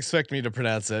 How they expect me to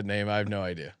pronounce that name? I have no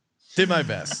idea. Did my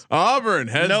best. Auburn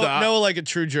heads like a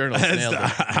true journalist.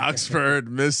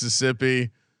 Oxford,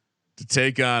 Mississippi, to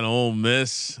take on Ole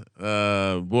Miss.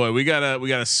 Boy, we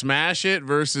gotta smash it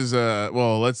versus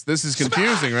this is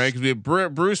confusing, right? Because we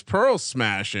have Bruce Pearl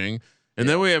smashing. And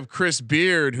then we have Chris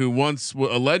Beard, who once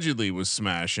allegedly was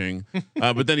smashing,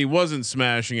 but then he wasn't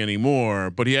smashing anymore.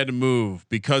 But he had to move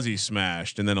because he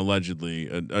smashed, and then allegedly,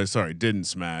 didn't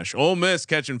smash. Ole Miss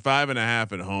catching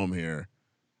 5.5 at home here.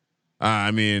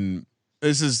 I mean,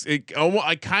 this is it.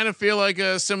 I kind of feel like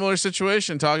a similar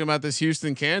situation talking about this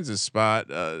Houston, Kansas spot.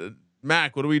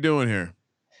 Mac, what are we doing here?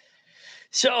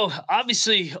 So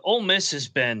obviously, Ole Miss has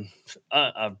been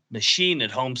a machine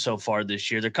at home so far this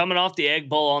year. They're coming off the Egg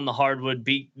Bowl on the hardwood,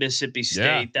 beat Mississippi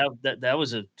State. Yeah. That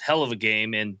was a hell of a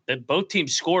game, and both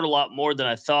teams scored a lot more than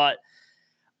I thought.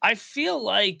 I feel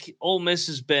like Ole Miss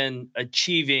has been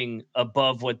achieving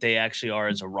above what they actually are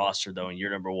as a roster, though. In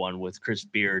year number 1 with Chris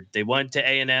Beard, they went to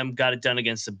A&M, got it done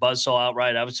against the Buzzsaw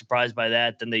outright. I was surprised by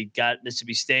that. Then they got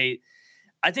Mississippi State.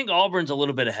 I think Auburn's a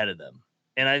little bit ahead of them.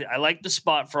 And I like the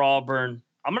spot for Auburn.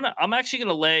 I'm actually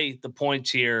gonna lay the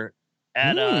points here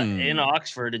at in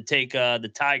Oxford and take the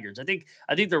Tigers. I think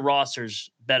their roster's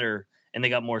better and they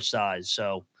got more size.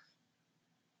 So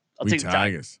I'll take the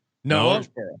Tigers. No.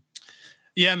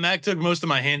 Yeah, Mac took most of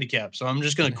my handicap, so I'm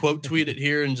just going to quote tweet it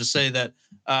here and just say that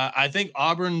I think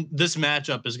Auburn. This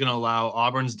matchup is going to allow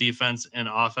Auburn's defense and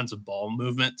offensive ball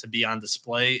movement to be on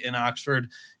display in Oxford.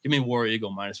 Give me War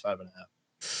Eagle -5.5.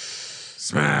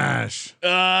 Smash.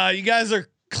 You guys are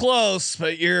close,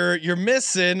 but you're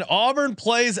missing. Auburn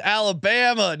plays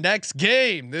Alabama next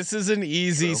game. This is an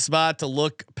easy spot to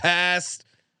look past.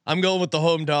 I'm going with the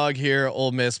home dog here.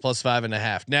 Ole Miss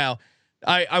 +5.5. Now,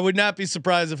 I would not be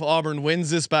surprised if Auburn wins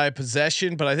this by a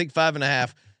possession, but I think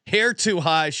 5.5 hair too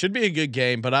high. Should be a good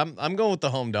game, but I'm going with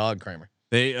the home dog, Kramer.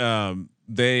 They have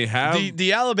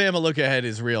the Alabama look ahead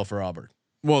is real for Auburn.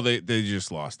 Well, they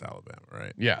just lost Alabama,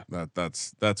 right? Yeah,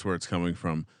 that's where it's coming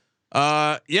from.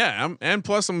 And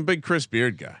plus I'm a big Chris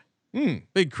Beard guy.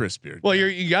 Big Chris Beard. Well,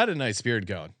 you got a nice beard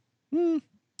going. Are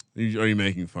you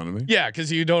making fun of me? Yeah,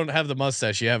 because you don't have the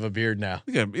mustache. You have a beard now.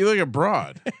 You're like a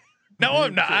broad. No,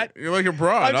 I'm not. You're like a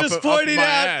broad. I'm just pointing my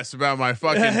out ass about my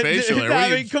fucking facial hair. I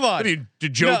mean, come on. Did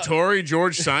Joe Torre,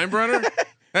 George Steinbrenner?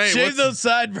 Hey, shave those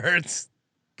sideburns.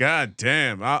 God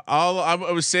damn! I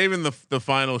was saving the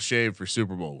final shave for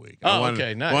Super Bowl week.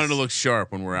 Okay, nice. Wanted to look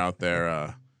sharp when we're out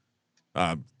there.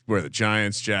 Wear the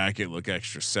Giants jacket, look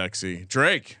extra sexy.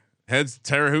 Drake heads to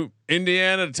Terre Haute,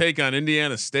 Indiana, to take on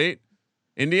Indiana State.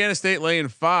 Indiana State laying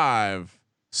 5.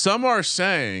 Some are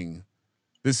saying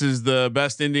this is the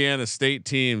best Indiana State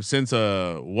team since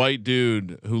a white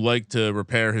dude who liked to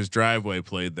repair his driveway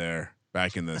played there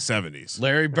back in the 70s.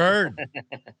 Larry Bird.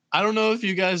 I don't know if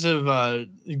you guys have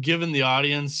given the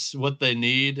audience what they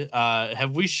need.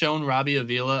 Have we shown Robbie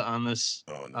Avila on this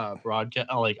broadcast,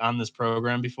 like on this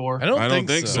program before? I don't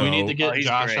think so. We need to get great.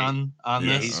 Josh on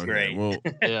this. He's great. Well,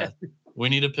 Yeah, we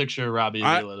need a picture of Robbie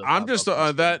Avila. I'm just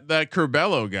that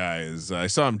Curbelo guy is. I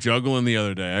saw him juggling the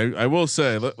other day. I will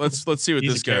say, let's see what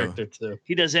He's this a guy. character too.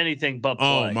 He does anything but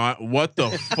Oh play. my! What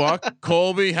the fuck,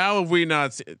 Colby? How have we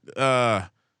not?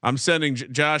 I'm sending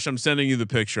Josh. I'm sending you the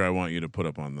picture. I want you to put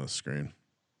up on the screen.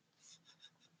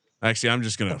 Actually, I'm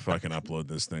just gonna fucking upload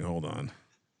this thing. Hold on.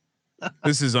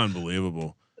 This is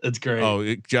unbelievable. It's great.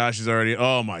 Oh, Josh is already.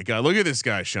 Oh my god! Look at this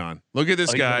guy, Sean. Look at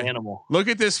this He's an guy. animal. Look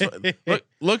at this.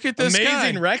 Look at this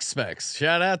Amazing guy. rec specs.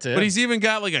 Shout out to him. But he's even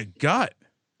got like a gut.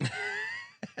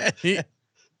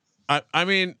 I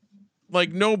mean,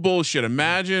 like no bullshit.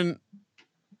 Imagine.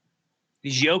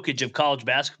 He's Jokic of college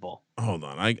basketball. Hold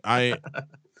on.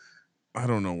 I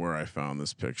don't know where I found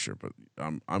this picture, but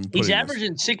I'm He's putting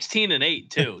averaging 16 and 8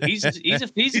 too. He's a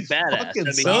badass. fucking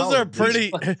I mean, Those are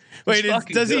pretty. Wait,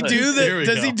 fucking does he good. do Here the we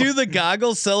does he go. do the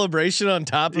goggles celebration on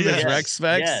top of his Yes, rec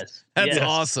specs? Yes. That's yes.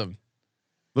 awesome.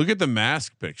 Look at the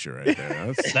mask picture right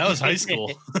there. That's, That was high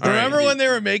school. all Remember right. when they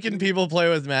were making people play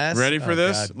with masks? Ready for Oh,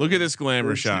 this? God. Look at this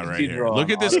glamour It's shot right easy here. draw. Look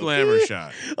at this glamour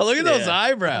shot. Oh, look at those Yeah.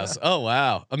 eyebrows. Oh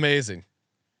wow, amazing.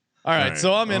 All right, right.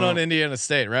 so I'm in on Indiana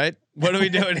State, right? What are we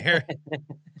doing here?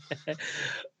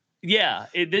 Yeah.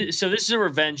 So this is a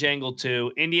revenge angle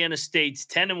too. Indiana State's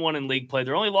 10-1 in league play.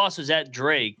 Their only loss was at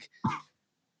Drake.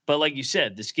 But like you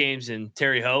said, this game's in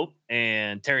Terre Haute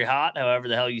and Terre Haute, however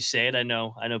the hell you say it. I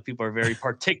know people are very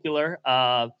particular.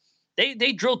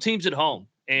 They drill teams at home,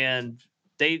 and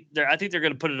I think they're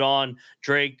going to put it on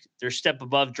Drake. They're a step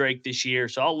above Drake this year,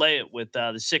 so I'll lay it with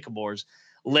the Sycamores,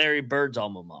 Larry Bird's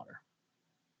alma mater.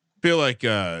 Feel like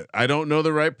I don't know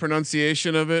the right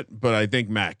pronunciation of it, but I think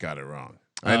Matt got it wrong.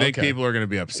 I think okay. people are going to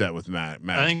be upset with Matt.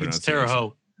 I think it's Terre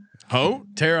Haute. Ho?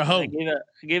 Terre I Haute.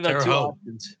 gave out Terre 2 Haute.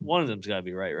 options. One of them's got to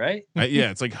be right?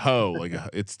 Yeah, it's like ho, like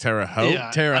it's Terre Haute.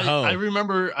 Yeah, Terre Haute. I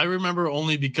remember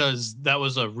only because that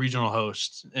was a regional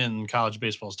host in college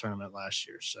baseball's tournament last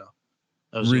year. So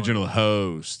that was the only- Regional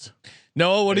host.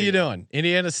 Noah, what are There you you go. doing?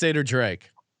 Indiana State or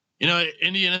Drake? You know,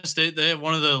 Indiana State, they have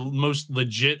one of the most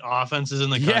legit offenses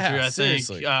in the Yeah, country. I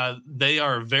seriously. think they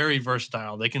are very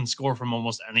versatile. They can score from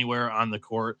almost anywhere on the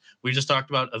court. We just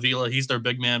talked about Avila. He's their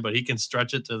big man, but he can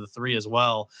stretch it to the 3 as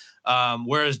well.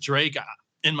 Whereas Drake,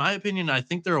 in my opinion, I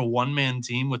think they're a one-man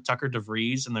team with Tucker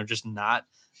DeVries, and they're just not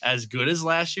as good as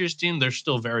last year's team. They're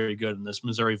still very good in this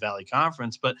Missouri Valley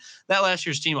Conference, but that last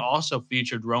year's team also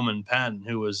featured Roman Penn,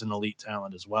 who was an elite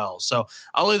talent as well. So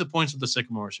I'll lay the points with the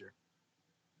Sycamores here.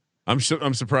 I'm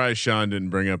surprised Sean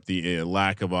didn't bring up the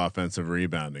lack of offensive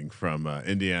rebounding from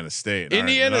Indiana State.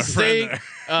 Indiana Our friend State.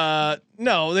 there.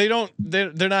 No, they don't.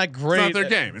 They're not great. It's not their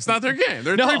game. It's not their game.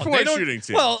 They're a No, 3-point they don't- shooting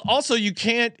team. Well, also you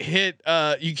can't hit.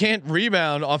 You can't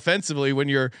rebound offensively when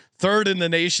you're 3rd in the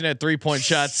nation at 3-point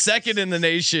shots, 2nd in the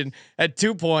nation at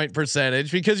 2-point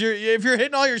percentage, because if you're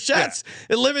hitting all your shots,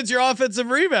 it limits your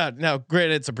offensive rebound. Now,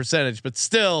 granted, it's a percentage, but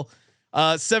still.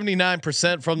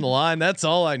 79% from the line. That's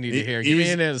all I need to hear. Give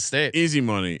me Indiana State. Easy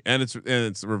money, and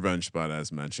it's a revenge spot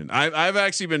as mentioned. I've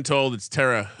actually been told it's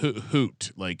Terre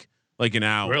Haute, like an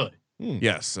owl. Really?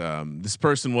 Yes. This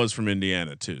person was from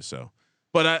Indiana too. So,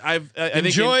 but I think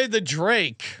Enjoy the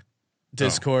Drake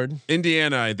Discord.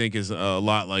 Indiana, I think, is a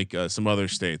lot like some other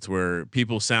states where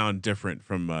people sound different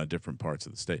from different parts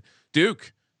of the state.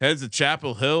 Duke heads to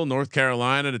Chapel Hill, North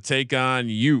Carolina, to take on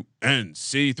UNC.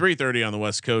 3:30 on the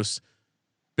West Coast.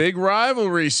 Big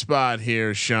rivalry spot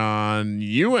here, Sean.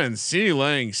 UNC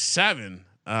laying 7.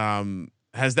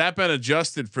 Has that been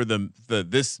adjusted for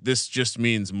this just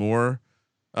means more,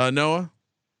 Noah?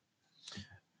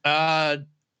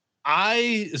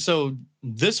 So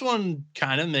this one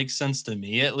kind of makes sense to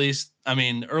me, at least. I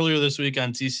mean, earlier this week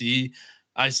on TCE,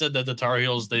 I said that the Tar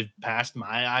Heels, they've passed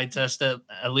my eye test at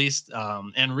least.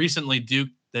 And recently Duke,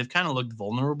 they've kind of looked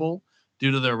vulnerable due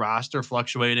to their roster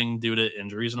fluctuating due to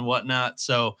injuries and whatnot.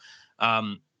 So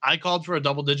I called for a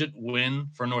double-digit win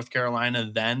for North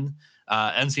Carolina then.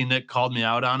 NC Nick called me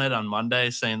out on it on Monday,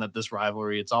 saying that this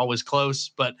rivalry, it's always close.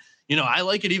 But, you know, I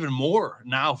like it even more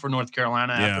now for North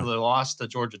Carolina after the loss to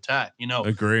Georgia Tech. You know,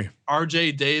 Agree.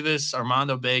 RJ Davis,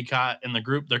 Armando Baycott, and the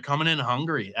group, they're coming in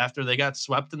hungry after they got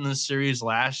swept in this series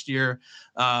last year.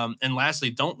 And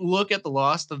lastly, don't look at the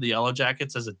loss of the Yellow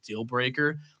Jackets as a deal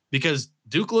breaker, because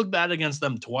Duke looked bad against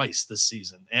them twice this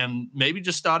season, and maybe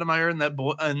just Stoudemire and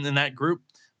that group,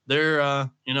 they're a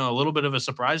little bit of a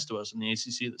surprise to us in the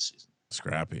ACC this season.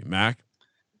 Scrappy Mac.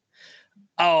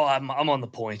 Oh, I'm on the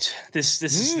point. This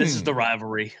is the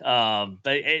rivalry. But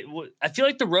I feel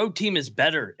like the road team is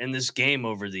better in this game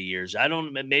over the years.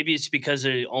 Maybe it's because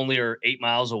they only are 8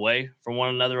 miles away from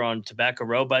one another on Tobacco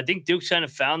Road, but I think Duke's kind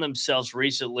of found themselves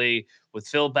recently with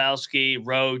Phil Bowski,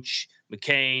 Roach,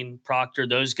 McCain, Proctor.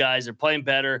 Those guys are playing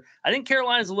better. I think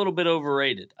Carolina's a little bit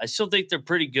overrated. I still think they're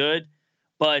pretty good,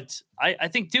 but I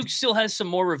think Duke still has some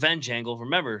more revenge angle.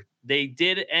 Remember, they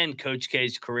did end Coach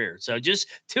K's career. So just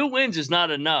 2 wins is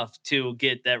not enough to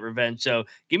get that revenge. So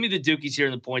give me the Dukies here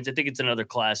in the points. I think it's another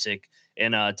classic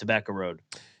in Tobacco Road.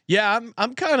 Yeah,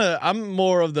 I'm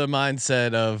more of the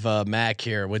mindset of Mac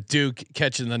here with Duke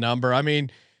catching the number. I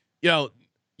mean,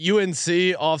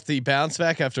 UNC off the bounce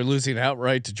back after losing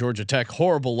outright to Georgia Tech,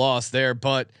 horrible loss there.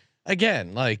 But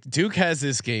again, like Duke has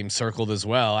this game circled as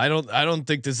well. I don't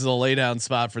think this is a lay down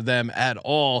spot for them at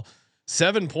all.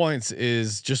 7 points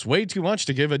is just way too much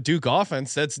to give a Duke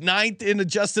offense that's 9th in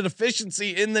adjusted efficiency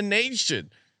in the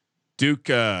nation. Duke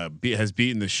has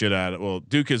beaten the shit out of. Well,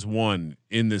 Duke has won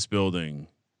in this building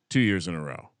 2 years in a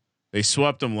row. They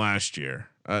swept them last year.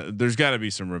 There's got to be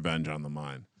some revenge on the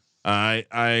mind.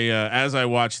 As I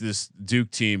watched this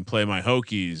Duke team play my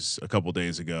Hokies a couple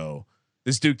days ago,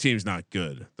 this Duke team's not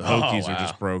good. The Hokies are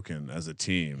just broken as a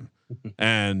team,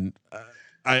 and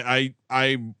I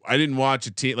didn't watch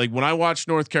a team like when I watched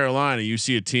North Carolina. You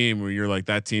see a team where you're like,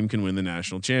 that team can win the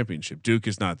national championship. Duke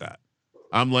is not that.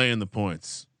 I'm laying the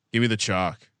points. Give me the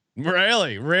chalk.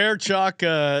 Really rare chalk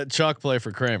play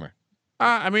for Kramer.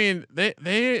 I mean,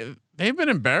 they've been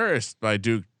embarrassed by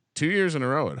Duke 2 years in a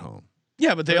row at home.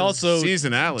 Yeah, but they also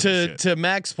seasonality to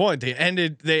Mac's point.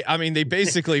 They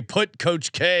basically put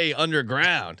Coach K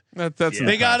underground.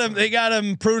 They got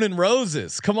him pruning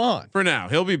roses. Come on. For now,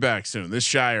 he'll be back soon. This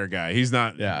Shire guy, he's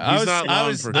not. Yeah,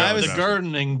 the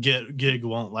gardening gig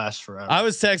won't last forever. I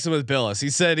was texting with Billis.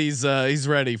 He said he's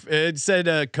ready. It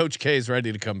said Coach K is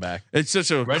ready to come back. It's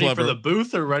such a ready clever, for the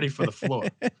booth or ready for the floor.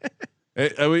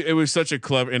 It was such a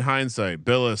clever. In hindsight,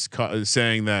 Billis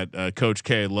saying that Coach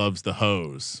K loves the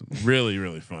hose. Really,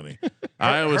 really funny.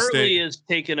 Hurley is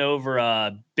taking over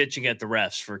bitching at the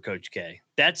refs for Coach K.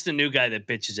 That's the new guy that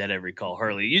bitches at every call.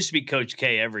 Hurley. It used to be Coach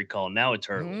K every call. Now it's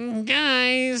Hurley.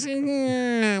 Guys,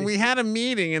 we had a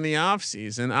meeting in the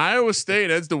offseason. Iowa State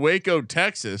heads to Waco,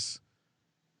 Texas.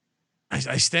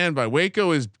 I stand by.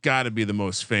 Waco has got to be the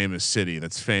most famous city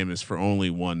that's famous for only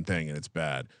one thing, and it's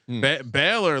bad.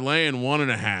 Baylor laying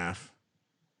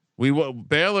 1.5.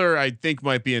 Baylor, I think,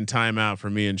 might be in timeout for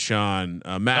me and Sean.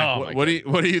 Mac, what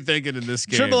are you thinking in this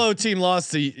game? Triple O team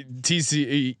lost to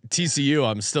TCU.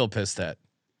 I'm still pissed at.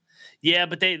 Yeah,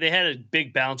 but they had a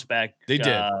big bounce back. They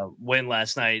did win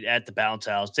last night at the bounce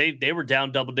house. They were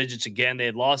down double digits again. They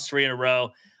had lost 3 in a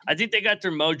row. I think they got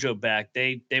their mojo back.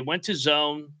 They went to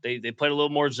zone. They played a little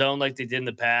more zone like they did in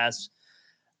the past.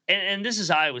 And this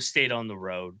is Iowa State on the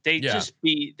road. They just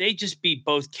beat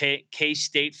both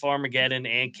K-State, Farmageddon,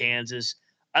 and Kansas.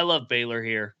 I love Baylor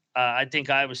here. I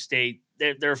think Iowa State,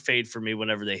 they're a fade for me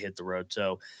whenever they hit the road.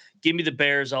 So give me the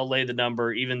Bears. I'll lay the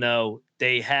number, even though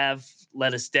they have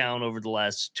let us down over the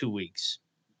last 2 weeks.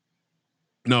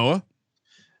 Noah?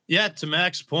 Yeah, to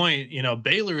Mac's point,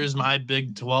 Baylor is my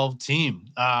Big 12 team.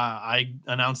 I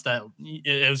announced that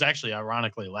it was actually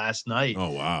ironically last night. Oh,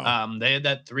 wow. They had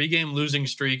that 3-game losing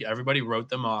streak. Everybody wrote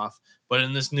them off. But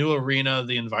in this new arena,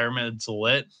 the environment is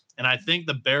lit. And I think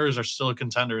the Bears are still a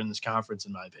contender in this conference,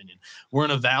 in my opinion. We're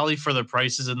in a valley for the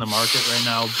prices in the market right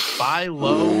now. Buy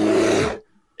low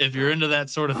if you're into that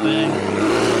sort of thing,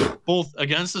 both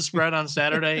against the spread on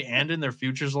Saturday and in their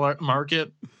futures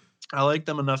market. I like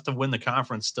them enough to win the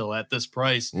conference still at this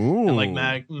price. Ooh. And like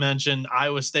Mac mentioned,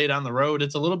 Iowa State on the road,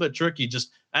 it's a little bit tricky.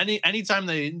 Just anytime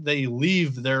they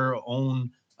leave their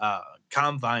own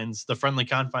confines, the friendly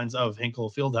confines of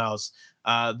Hinkle Fieldhouse,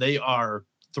 they are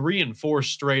 3-4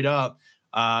 straight up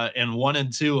and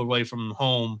 1-2 away from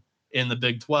home in the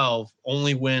Big 12.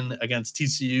 Only win against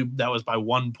TCU. That was by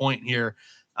 1 point here.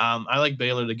 I like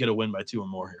Baylor to get a win by 2 or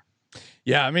more here.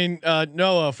 Yeah, I mean,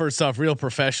 Noah, first off, real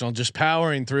professional, just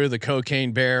powering through the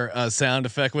Cocaine Bear sound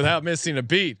effect without missing a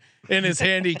beat in his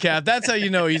handicap. That's how you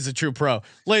know he's a true pro.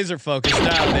 Laser focus,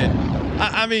 dialed in.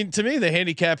 I mean, to me, the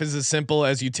handicap is as simple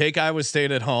as you take Iowa State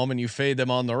at home and you fade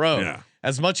them on the road. Yeah.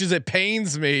 As much as it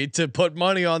pains me to put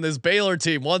money on this Baylor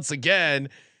team once again,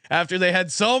 after they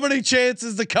had so many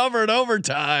chances to cover in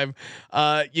overtime,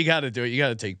 you got to do it. You got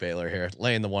to take Baylor here,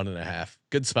 laying the 1.5.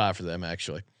 Good spot for them,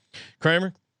 actually.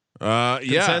 Kramer.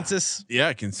 Consensus?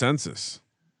 Yeah, consensus.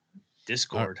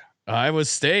 Discord. Iowa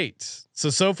State.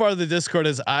 So far the Discord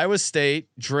is Iowa State,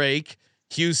 Drake,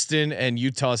 Houston, and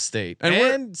Utah State,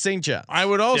 and St. John's. I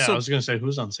would also. I was going to say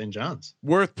who's on St. John's.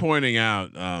 Worth pointing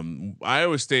out,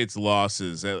 Iowa State's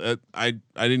losses. I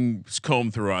didn't comb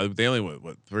through. They only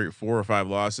what 3, 4, or 5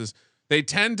 losses. They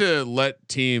tend to let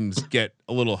teams get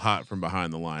a little hot from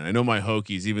behind the line. I know my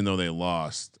Hokies, even though they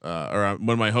lost, or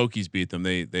when my Hokies beat them,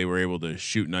 they were able to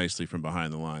shoot nicely from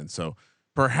behind the line. So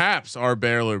perhaps our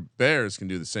Baylor Bears can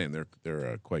do the same. They're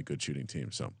a quite good shooting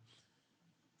team. So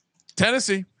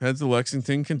Tennessee heads to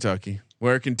Lexington, Kentucky,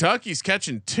 where Kentucky's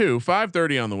catching 2,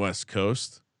 5:30 on the West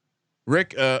Coast.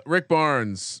 Rick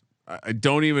Barnes. I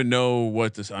don't even know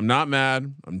what this. I'm not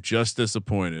mad. I'm just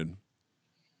disappointed.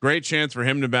 Great chance for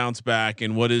him to bounce back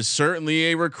in what is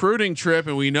certainly a recruiting trip,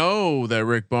 and we know that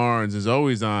Rick Barnes is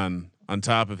always on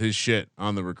top of his shit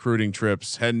on the recruiting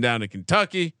trips. Heading down to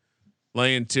Kentucky,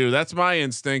 laying 2. That's my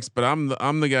instincts, but I'm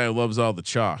the guy who loves all the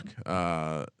chalk.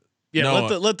 Yeah,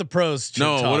 Noah, let the pros.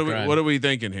 No, what are we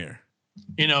thinking here?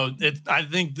 You know, I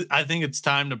think it's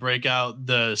time to break out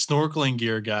the snorkeling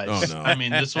gear, guys. Oh, no. I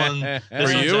mean, this one,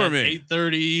 For you or me?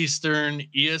 8:30 Eastern,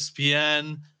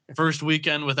 ESPN. First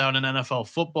weekend without an NFL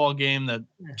football game that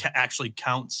actually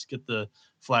counts. Get the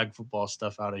flag football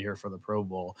stuff out of here for the Pro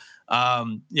Bowl.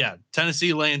 Yeah,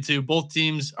 Tennessee laying 2. Both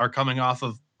teams are coming off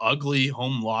of ugly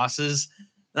home losses.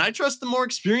 And I trust the more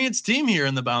experienced team here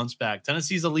in the bounce back.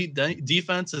 Tennessee's elite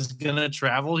defense is going to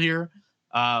travel here.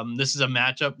 This is a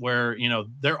matchup where, you know,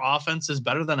 their offense is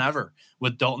better than ever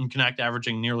with Dalton Connect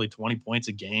averaging nearly 20 points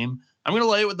a game. I'm going to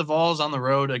lay it with the Vols on the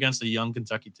road against a young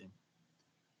Kentucky team.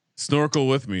 Snorkel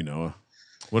with me, Noah.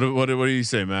 What do you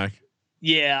say, Mac?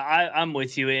 Yeah, I'm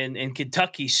with you. And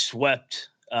Kentucky swept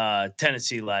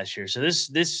Tennessee last year. So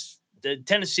the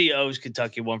Tennessee owes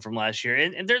Kentucky one from last year,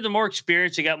 and they're the more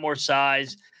experienced. They got more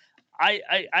size.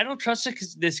 I don't trust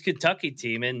this Kentucky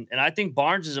team, and I think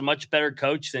Barnes is a much better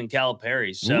coach than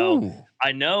Calipari. So Ooh.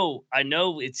 I know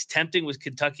it's tempting with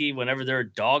Kentucky whenever they're a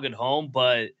dog at home,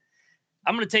 but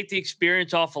I'm going to take the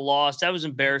experience off a loss. That was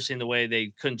embarrassing the way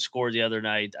they couldn't score the other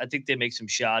night. I think they make some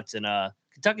shots, and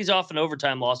Kentucky's off an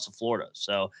overtime loss to Florida.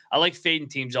 So I like fading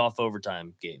teams off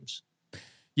overtime games.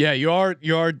 Yeah, you are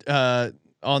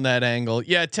on that angle.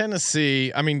 Yeah,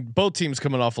 Tennessee. I mean, both teams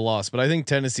coming off a loss, but I think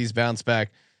Tennessee's bounced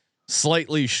back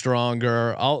slightly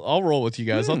stronger. I'll roll with you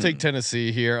guys. I'll take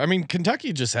Tennessee here. I mean,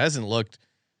 Kentucky just hasn't looked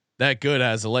that good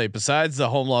as of late. Besides the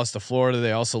home loss to Florida,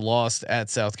 they also lost at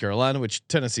South Carolina, which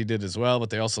Tennessee did as well.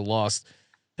 But they also lost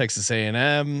Texas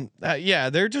A&M. Yeah,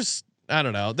 they're just, I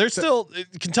don't know. They're still,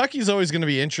 Kentucky's always going to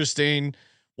be interesting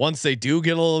once they do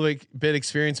get a little bit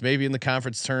experience, maybe in the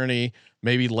conference tourney,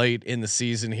 maybe late in the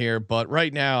season here. But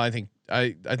right now, I think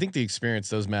the experience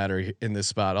does matter in this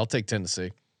spot. I'll take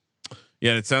Tennessee.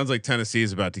 Yeah, it sounds like Tennessee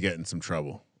is about to get in some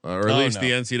trouble, or at least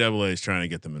the NCAA is trying to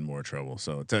get them in more trouble.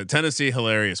 So Tennessee,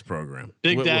 hilarious program.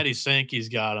 Big Daddy Sankey's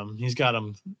got him. He's got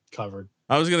him covered.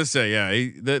 I was gonna say,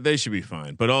 yeah, they should be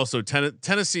fine. But also,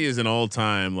 Tennessee is an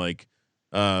all-time like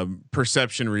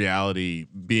perception reality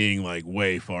being like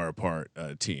way far apart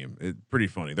team. Pretty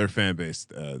funny. Their fan base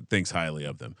thinks highly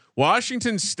of them.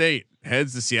 Washington State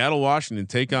heads to Seattle, Washington,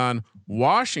 take on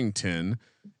Washington.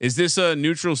 Is this a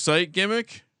neutral site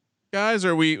gimmick, guys?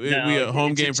 Or are we a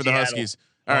home game for the Huskies?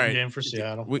 All right, game for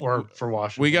Seattle or for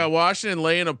Washington. We got Washington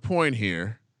laying a point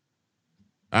here.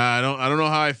 I don't know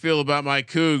how I feel about my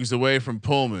Cougs away from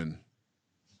Pullman.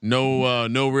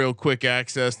 No real quick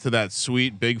access to that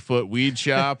sweet Bigfoot weed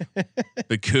shop,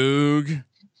 the Coug,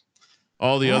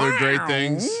 all the other great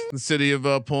things the city of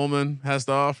Pullman has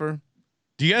to offer.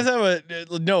 Do you guys have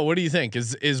no? What do you think?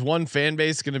 Is one fan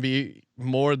base going to be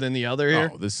more than the other here?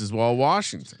 Oh, this is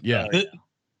Washington. Yeah.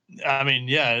 I mean,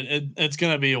 yeah, it's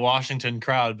going to be a Washington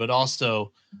crowd, but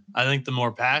also I think the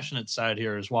more passionate side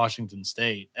here is Washington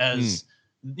State, as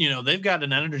you know, they've got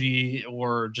an energy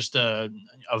or just a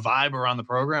vibe around the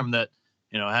program that,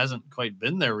 you know, hasn't quite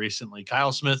been there recently.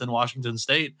 Kyle Smith and Washington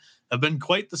State have been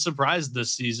quite the surprise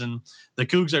this season. The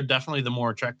Cougs are definitely the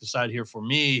more attractive side here for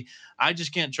me. I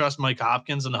just can't trust Mike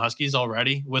Hopkins and the Huskies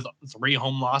already with three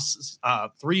home losses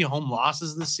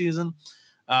this season.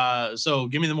 So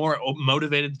give me the more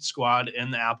motivated squad in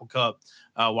the Apple Cup.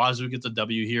 Wazoo gets a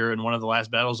W here in one of the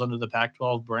last battles under the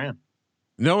Pac-12 brand.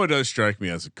 Noah does strike me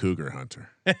as a cougar hunter.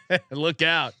 Look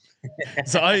out.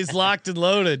 It's always locked and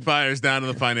loaded. Fires down to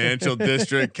the financial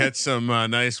district, catch some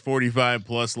nice 45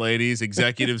 plus ladies,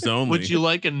 executives only. Would you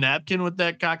like a napkin with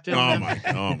that cocktail? Oh my.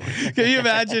 Can you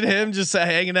imagine him just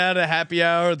hanging out at happy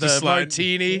hour, the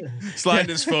martini, sliding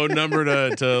his phone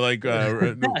number to like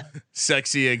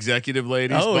sexy executive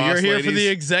ladies. Oh, you're here ladies. for the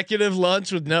executive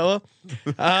lunch with Noah.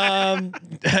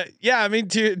 Yeah, I mean,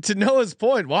 to Noah's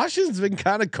point, Washington's been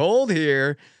kind of cold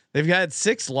here. They've had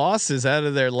 6 losses out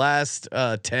of their last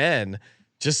 10.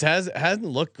 Just hasn't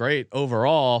looked great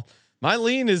overall. My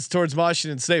lean is towards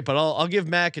Washington State, but I'll give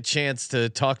Mac a chance to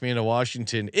talk me into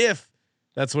Washington if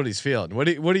that's what he's feeling. What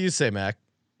do you say, Mac?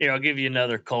 Here, I'll give you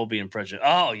another Colby impression.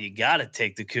 Oh, you got to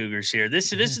take the Cougars here.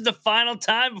 This is the final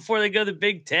time before they go to the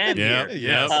Big Ten.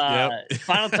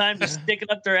 Final time to stick it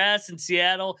up their ass in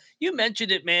Seattle. You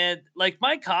mentioned it, man. Like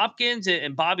Mike Hopkins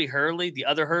and Bobby Hurley, the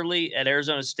other Hurley at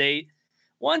Arizona State.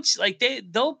 Once like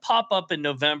they'll pop up in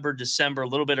November, December, a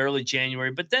little bit early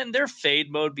January, but then they're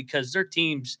fade mode because their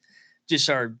teams just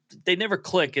they never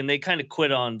click and they kind of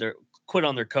quit on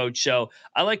their coach. So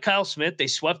I like Kyle Smith. They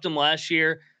swept him last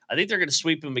year. I think they're going to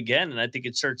sweep him again, and I think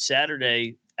it starts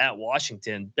Saturday at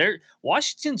Washington.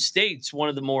 Washington State's one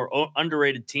of the more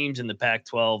underrated teams in the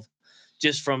Pac-12,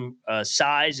 just from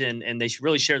size and they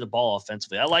really share the ball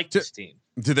offensively. I like this team.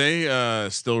 Do they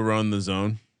still run the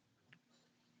zone?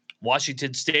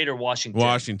 Washington State or Washington?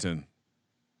 Washington.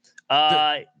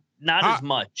 Not as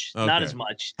much. Not Okay. as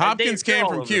much. Hopkins They're came all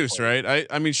from over the Cuse, place. right?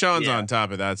 I mean, Sean's Yeah. on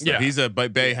top of that stuff. Yeah. He's a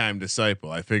Boeheim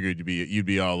disciple. I figured you'd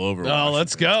be all over. Oh,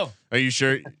 let's Washington. go. Are you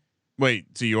sure? Wait,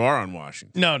 so you are on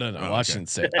Washington? No, okay. Washington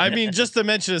State. I mean, just the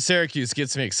mention of Syracuse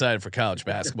gets me excited for college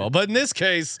basketball. But in this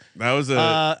case, That was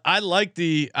a I like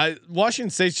Washington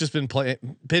State's just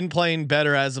been playing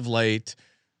better as of late.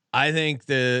 I think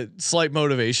the slight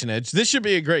motivation edge. This should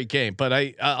be a great game, but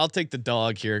I'll take the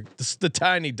dog here. The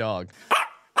tiny dog.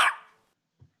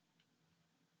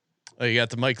 Oh, you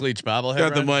got the Mike Leach bobblehead.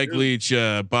 got the Ryan? Mike Leach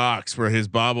box where his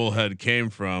bobblehead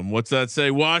came from. What's that say?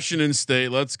 Washington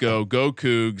State. Let's go. Go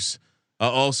Cougs.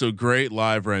 Also, great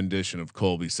live rendition of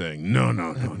Colby saying, no.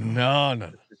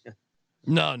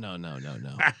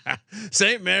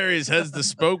 St. Mary's heads to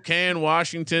Spokane,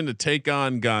 Washington to take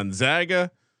on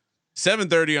Gonzaga.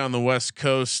 7:30 on the West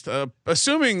Coast.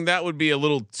 Assuming that would be a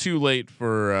little too late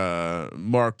for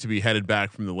Mark to be headed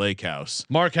back from the lake house.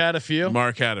 Mark had a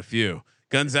few.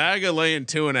 Gonzaga laying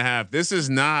 2.5. This is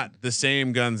not the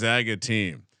same Gonzaga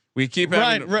team. We keep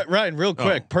Ryan, real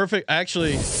quick. Perfect.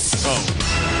 Actually,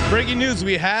 breaking news.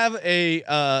 We have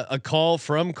a call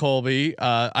from Colby.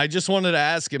 I just wanted to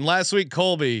ask him last week,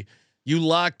 Colby, you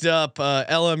locked up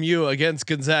LMU against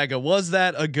Gonzaga. Was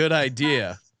that a good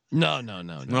idea? No.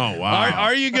 Oh wow.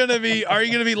 Are you gonna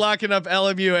be locking up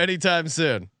LMU anytime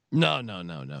soon? No.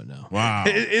 Wow.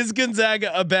 Is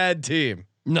Gonzaga a bad team?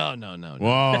 No.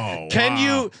 Whoa. Can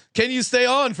you stay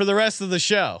on for the rest of the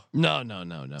show? No.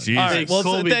 Jesus. All right. Well,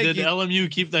 Colby, thank did you. LMU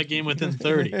keep that game within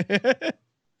 30?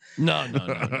 No.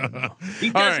 He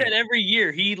does right. that every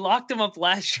year. He locked them up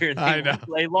last year. And I know.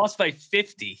 They lost by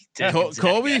 50. to Gonzaga.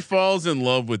 Colby falls in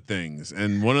love with things,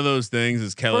 and one of those things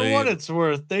is Kelly. For what it's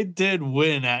worth, they did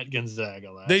win at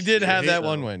Gonzaga last They did year, have that so-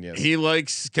 one win. Yes. He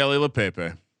likes Kelly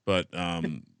LePepe, but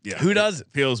yeah, Who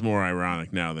doesn't? Feels more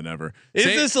ironic now than ever. Is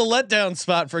this a letdown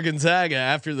spot for Gonzaga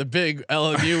after the big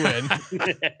LMU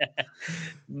win?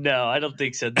 No, I don't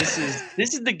think so. This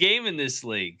is the game in this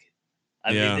league.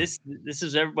 I Yeah. mean, this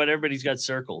is what everybody's got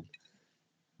circled.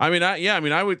 I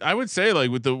would say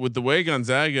like with the way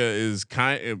Gonzaga is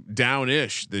kind of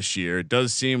downish this year, it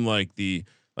does seem like the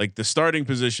starting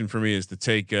position for me is to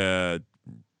take a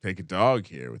dog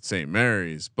here with St.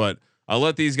 Mary's, but I'll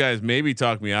let these guys maybe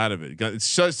talk me out of it. It's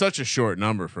such a short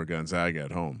number for Gonzaga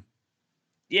at home.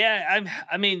 Yeah,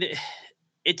 I mean,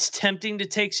 it's tempting to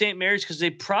take St. Mary's because they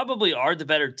probably are the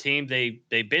better team. They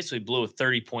basically blew a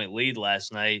 30-point lead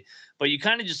last night, but you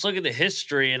kind of just look at the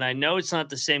history, and I know it's not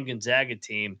the same Gonzaga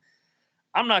team.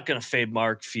 I'm not going to fade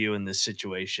Mark Few in this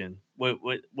situation.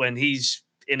 When he's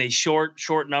in a short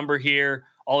number here,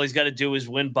 all he's got to do is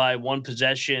win by one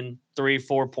possession, 3 or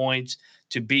 4 points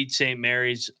to beat St.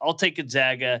 Mary's. I'll take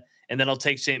Gonzaga, and then I'll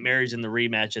take St. Mary's in the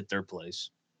rematch at their place.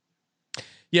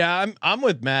 Yeah, I'm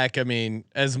with Mac. I mean,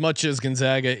 as much as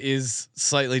Gonzaga is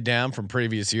slightly down from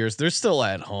previous years, they're still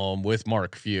at home with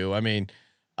Mark Few. I mean,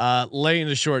 laying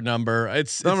a short number,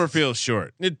 Feels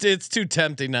short. It's too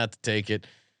tempting not to take it.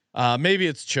 Maybe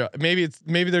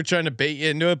they're trying to bait you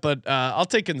into it, but I'll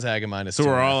take Gonzaga minus. So 2.5.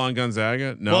 we're all on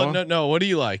Gonzaga. No, Well, no. What do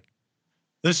you like?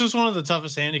 This was one of the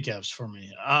toughest handicaps for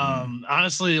me.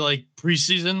 Honestly, like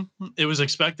preseason, it was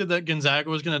expected that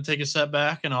Gonzaga was going to take a step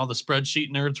back, and all the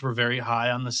spreadsheet nerds were very high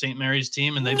on the St. Mary's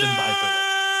team, and they've been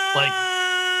bipolar.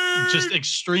 Like, just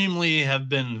extremely have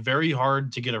been very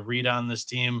hard to get a read on this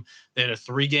team. They had a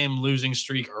 3-game losing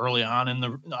streak early on in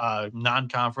the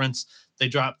non-conference. They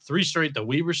dropped 3 straight to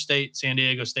Weber State, San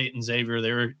Diego State, and Xavier.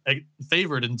 They were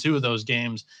favored in 2 of those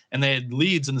games, and they had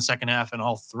leads in the second half in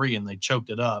all 3, and they choked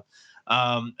it up.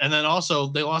 And then also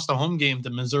they lost a home game to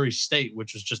Missouri State,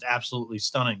 which was just absolutely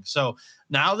stunning. So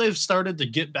now they've started to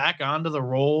get back onto the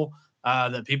roll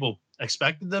that people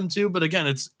expected them to. But again,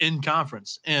 it's in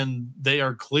conference, and they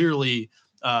are clearly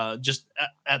just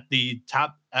at the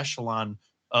top echelon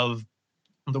of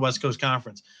the West Coast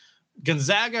Conference.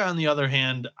 Gonzaga, on the other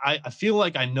hand, I feel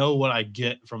like I know what I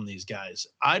get from these guys.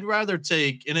 I'd rather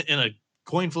take in a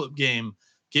coin flip game,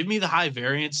 give me the high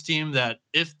variance team that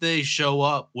if they show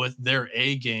up with their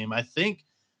A game, I think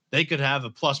they could have a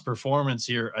plus performance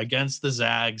here against the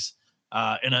Zags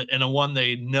in a one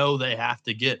they know they have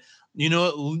to get. You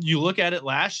know, you look at it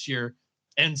last year,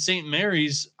 and St.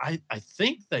 Mary's, I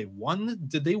think they won.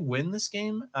 Did they win this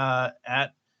game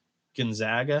at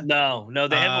Gonzaga? No,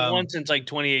 they haven't won since like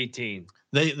 2018.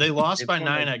 They lost by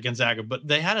 9 at Gonzaga, but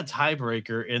they had a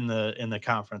tiebreaker in the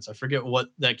conference. I forget what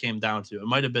that came down to. It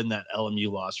might have been that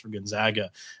LMU loss for Gonzaga,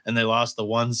 and they lost the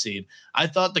 1 seed. I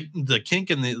thought the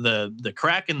kink in the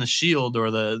crack in the shield,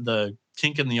 or the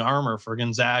kink in the armor for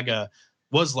Gonzaga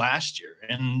was last year,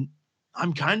 and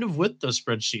I'm kind of with the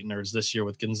spreadsheet nerds this year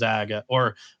with Gonzaga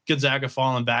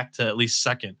falling back to at least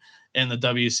second in the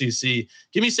WCC.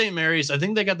 Give me St. Mary's. I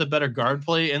think they got the better guard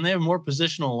play and they have more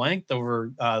positional length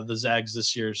over the Zags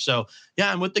this year. So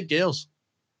yeah, I'm with the Gales.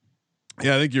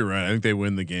 Yeah, I think you're right. I think they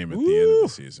win the game at the end of the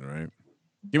season, right?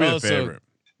 Give me the favorite. So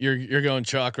you're going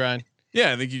chalk, Ryan.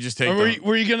 Yeah, I think you just take.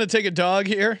 Were you going to take a dog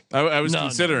here? I was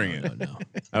considering it. No.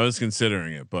 I was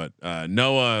considering it, but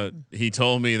Noah, he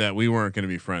told me that we weren't going to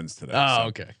be friends today. Oh,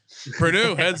 okay.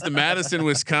 Purdue heads to Madison,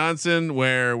 Wisconsin,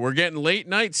 where we're getting late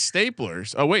night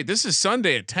staplers. Oh wait, this is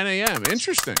Sunday at 10 a.m.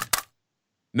 Interesting.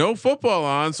 No football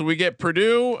on, so we get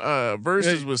Purdue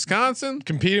versus Wisconsin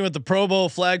competing with the Pro Bowl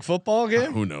flag football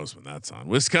game. Who knows when that's on?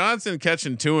 Wisconsin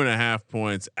catching 2.5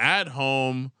 points at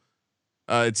home.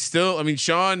 It's still, I mean,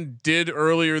 Sean did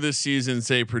earlier this season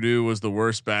say Purdue was the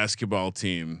worst basketball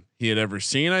team he had ever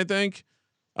seen. I think.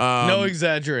 No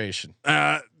exaggeration.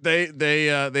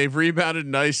 They've rebounded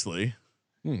nicely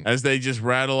as they just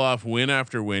rattle off win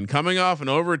after win, coming off an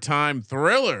overtime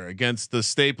thriller against the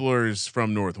Staplers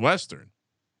from Northwestern.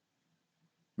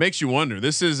 Makes you wonder.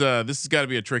 This has got to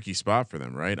be a tricky spot for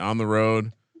them, right? On the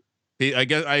road.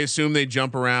 I assume they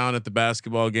jump around at the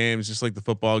basketball games, just like the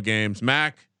football games.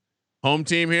 Mac, home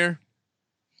team here.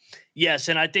 Yes,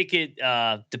 and I think it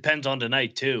depends on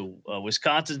tonight too.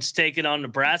 Wisconsin's taking on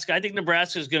Nebraska. I think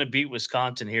Nebraska is going to beat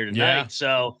Wisconsin here tonight. Yeah.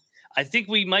 So I think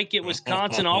we might get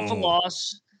Wisconsin off a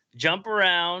loss, jump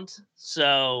around.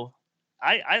 So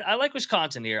I like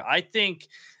Wisconsin here. I think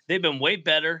they've been way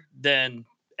better than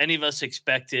any of us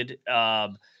expected.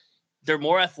 They're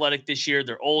more athletic this year.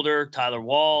 They're older. Tyler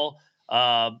Wall.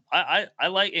 I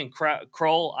like in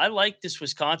Kroll. I like this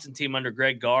Wisconsin team under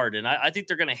Greg Gard, and I think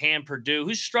they're going to hand Purdue,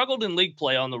 who's struggled in league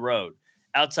play on the road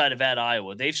outside of at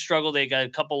Iowa. They've struggled. They got a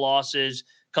couple losses,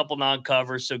 couple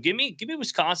non-covers. So give me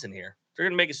Wisconsin here. They're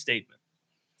going to make a statement.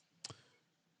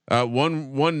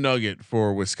 One nugget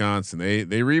for Wisconsin.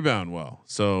 They rebound well,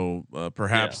 so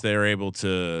perhaps they're able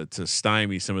to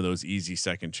stymie some of those easy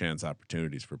second chance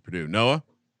opportunities for Purdue. Noah.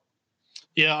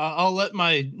 Yeah, I'll let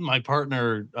my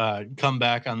partner come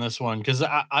back on this one because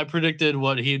I predicted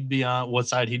what he'd be on, what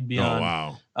side he'd be on.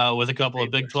 Wow. With a couple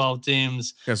of Big 12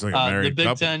 teams. Like the Big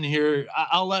couple. 10 here,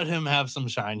 I'll let him have some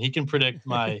shine. He can predict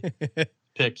my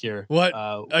pick here. What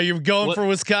are you going for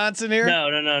Wisconsin here?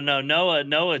 No.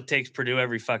 Noah takes Purdue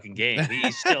every fucking game.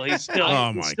 He's still Oh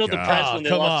he's still depressed when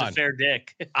they lost to Fair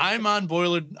Dick. I'm on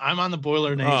the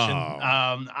Boiler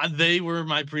Nation. They were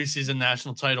my preseason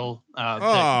national title pick.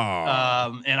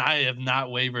 And I have not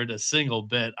wavered a single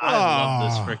bit. I love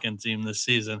this freaking team this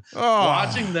season.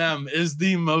 Watching them is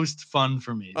the most fun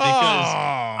for me because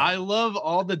I love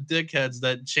all the dickheads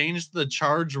that changed the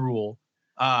charge rule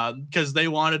because they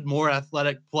wanted more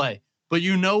athletic play. But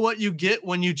you know what you get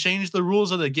when you change the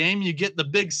rules of the game? You get the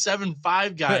big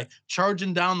 7'5" guy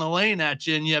charging down the lane at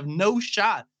you, and you have no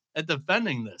shot at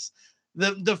defending this.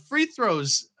 The free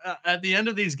throws at the end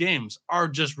of these games are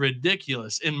just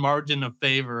ridiculous in margin of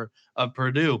favor of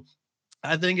Purdue.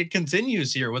 I think it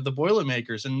continues here with the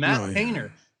Boilermakers, and Matt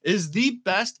Painter is the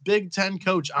best Big Ten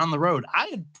coach on the road. I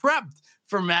had prepped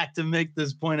for Matt to make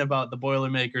this point about the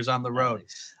Boilermakers on the road.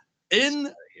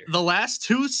 In the last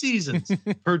 2 seasons,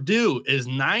 Purdue is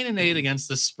 9-8 against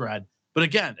the spread. But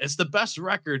again, it's the best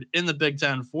record in the Big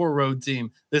Ten for a road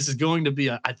team. This is going to be,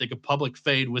 I think, a public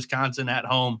fade. Wisconsin at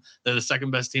home. They're the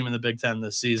second best team in the Big Ten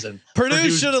this season.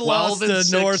 Purdue should have lost to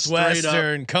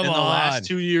Northwestern. Come on. In the last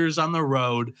 2 years on the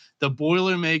road, the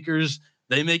Boilermakers,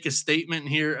 they make a statement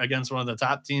here against one of the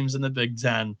top teams in the Big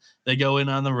Ten. They go in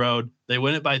on the road. They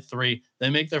win it by 3. They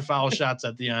make their foul shots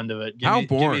at the end of it. Give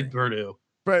me Purdue.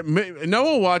 But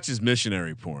Noah watches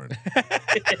missionary porn.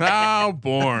 How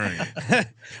boring.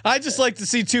 I just like to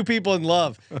see 2 people in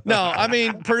love. No, I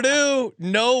mean, Purdue,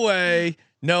 no way,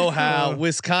 no how.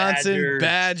 Wisconsin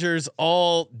Badgers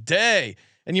all day.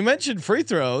 And you mentioned free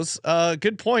throws.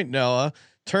 Good point, Noah.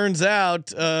 Turns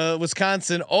out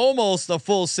Wisconsin almost a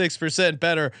full 6%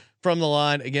 better from the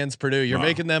line against Purdue. You're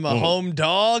making them a home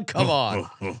dog? Come on.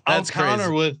 That's I'll counter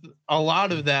crazy. with a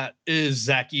lot of that is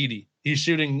Zach Edey. He's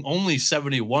shooting only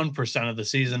 71% of the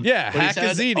season. Yeah, but he's had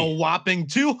Hack-a-Ziti. a whopping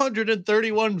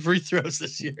 231 free throws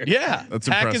this year. Yeah, that's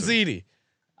impressive. Hack-a-Ziti.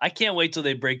 I can't wait till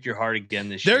they break your heart again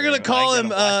this They're year. gonna call him.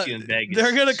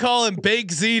 They're gonna call him Bake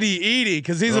Ziti Edie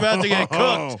because he's about to get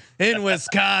cooked in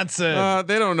Wisconsin.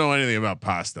 They don't know anything about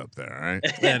pasta up there, right?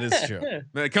 That is true.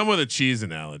 They come with a cheese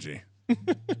analogy.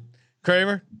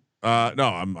 Kramer. No,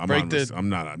 I'm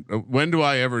not on. When do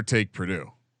I ever take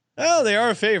Purdue? Oh, they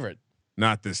are a favorite.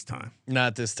 Not this time.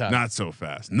 Not this time. Not so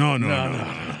fast. No. All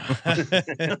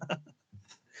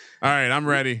right, I'm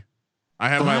ready. I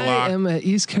have my lock. I am an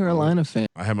East Carolina fan.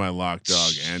 I have my lock,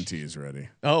 dog, and tease ready.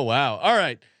 Oh wow! All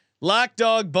right, Lock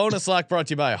Dog bonus lock brought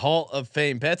to you by Hall of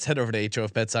Fame Bets. Head over to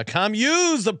hofbets.com.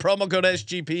 Use the promo code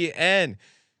SGPN.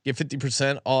 Get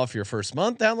 50% off your first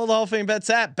month. Download the Hall of Fame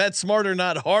Bets app. Bet smarter,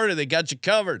 not harder. They got you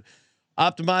covered.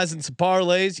 Optimizing some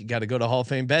parlays. You got to go to Hall of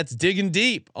Fame Bets. Digging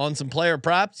deep on some player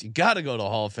props. You got to go to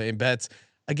Hall of Fame Bets.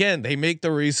 Again, they make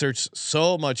the research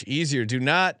so much easier. Do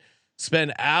not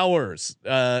spend hours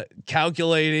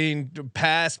calculating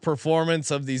past performance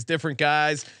of these different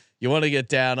guys you want to get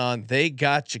down on. They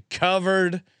got you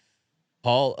covered.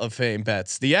 Hall of Fame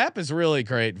Bets. The app is really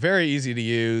great. Very easy to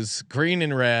use. Green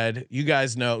and red. You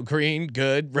guys know green,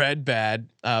 good, red, bad.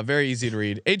 Very easy to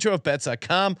read.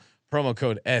 hofbets.com. Promo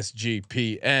code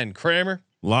SGPN. Kramer.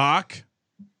 Lock.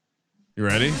 You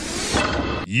ready?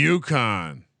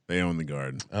 UConn. They own the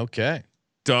Garden. Okay.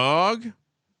 Dog.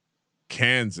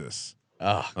 Kansas.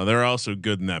 Oh, They're also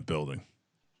good in that building.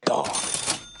 Dog.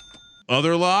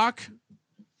 Other lock.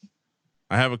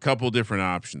 I have a couple different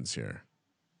options here.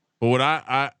 But what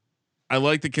I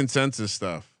like the consensus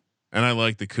stuff, and I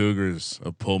like the Cougars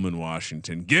of Pullman,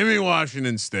 Washington. Give me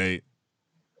Washington State.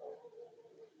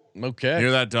 okay.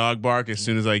 Hear that dog bark as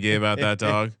soon as I gave out that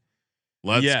dog?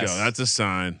 Let's Yes. go. That's a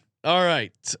sign. All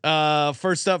right.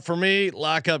 First up for me,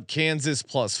 lock up Kansas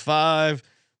 +5.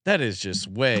 That is just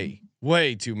way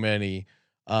too many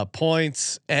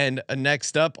points. And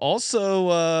next up,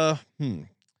 also,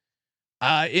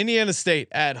 Indiana State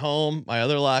at home. My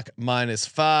other lock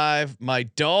 -5. My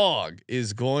dog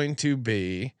is going to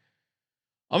be.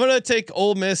 I'm gonna take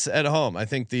Ole Miss at home. I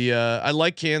think I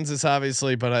like Kansas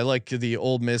obviously, but I like the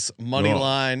Ole Miss money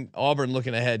line. Auburn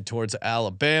looking ahead towards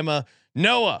Alabama.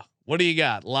 Noah, what do you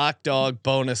got? Lock dog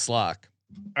bonus lock.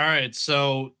 All right,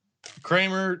 so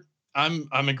Kramer, I'm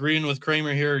agreeing with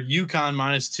Kramer here. UConn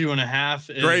 -2.5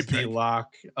 is Great the pick.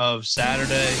 lock of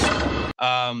Saturday.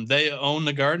 They own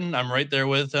the Garden. I'm right there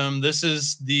with them. This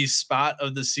is the spot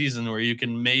of the season where you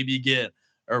can maybe get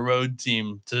a road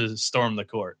team to storm the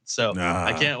court. So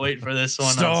I can't wait for this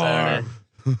one on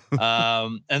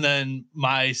Saturday. And then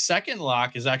my second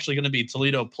lock is actually going to be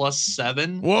Toledo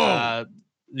 +7. Whoa.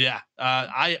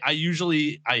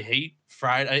 I hate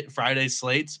Friday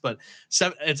slates, but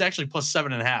it's actually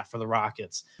 +7.5 for the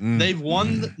Rockets. They've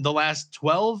won the last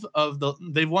 12 of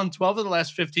the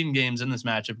last 15 games in this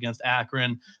matchup against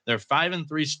Akron. They're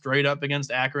 5-3 straight up against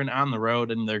Akron on the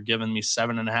road, and they're giving me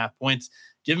 7.5 points.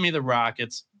 Give me the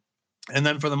Rockets. And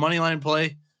then for the money line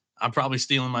play, I'm probably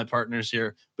stealing my partners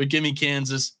here, but give me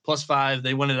Kansas +5.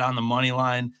 They win it on the money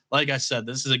line. Like I said,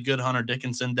 this is a good Hunter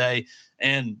Dickinson day,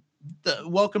 and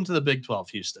welcome to the Big 12,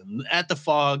 Houston. At the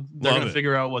Fog, they're going to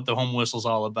figure out what the home whistle's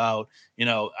all about. You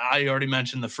know, I already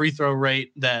mentioned the free throw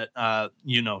rate that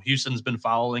Houston's been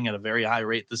fouling at a very high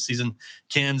rate this season.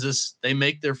 Kansas, they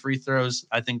make their free throws.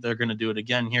 I think they're going to do it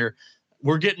again here.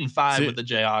 We're getting 5 with the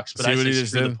Jayhawks, but I say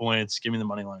screw the points. Give me the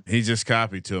money line. He just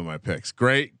copied 2 of my picks.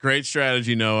 Great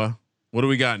strategy, Noah. What do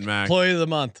we got, Mac? Employee of the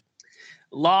month.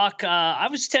 Lock. I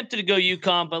was tempted to go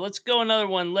UConn, but let's go another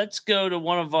one. Let's go to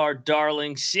one of our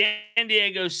darlings, San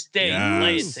Diego State. Yes.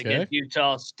 Lay it against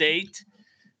Utah State.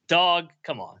 Dog,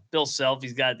 come on. Bill Self,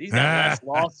 he's got less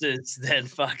losses than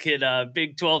fucking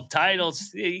Big 12 titles.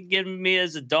 He giving me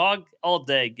as a dog all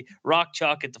day. Rock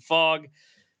chalk at the Fog.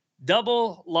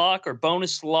 Double lock or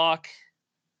bonus lock.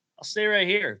 I'll stay right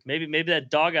here. Maybe that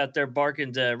dog out there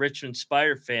barking to Richmond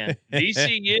Spider fan.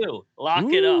 VCU,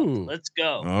 lock it up. Let's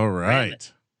go. All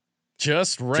right.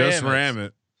 Just ram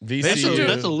it. VCU.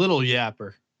 That's a little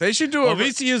yapper. They should do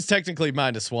VCU is technically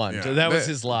 -1. Yeah, So that was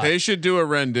his lock. They should do a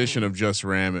rendition of Just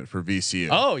Ram It for VCU.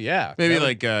 Oh yeah. Maybe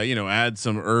add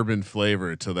some urban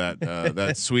flavor to that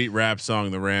that sweet rap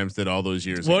song the Rams did all those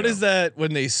years ago. What is that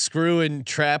when they screw and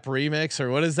trap remix,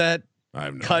 or what is that? I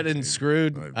have no Cut idea. and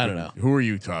screwed. I don't know. Who are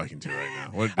you talking to right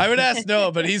now? What? I would ask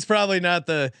Noah, but he's probably not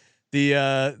the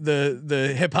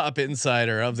hip hop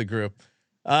insider of the group.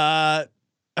 All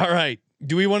right.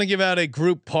 Do we want to give out a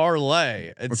group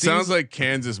parlay? It sounds like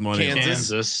Kansas money.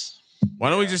 Kansas.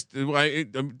 Why don't we just?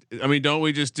 Don't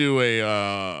we just do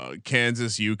a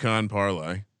Kansas UConn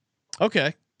parlay?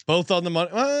 Okay, both on the money.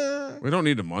 We don't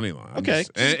need a money line. Okay,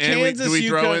 Do we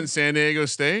throw in San Diego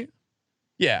State?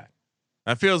 Yeah,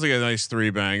 that feels like a nice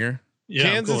 3-banger. Yeah,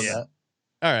 Kansas. I'm cool with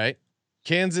that. All right,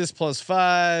 Kansas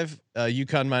 +5,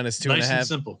 UConn -2.5. Nice and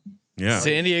simple. Yeah.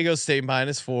 San Diego State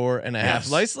 -4.5. Yes.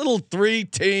 Nice little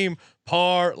 3-team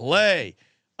parlay.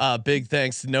 Big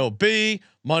thanks to Noah B,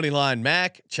 Moneyline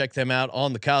Mac. Check them out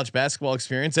on the College Basketball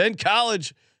Experience and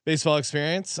College Baseball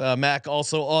Experience. Mac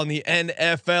also on the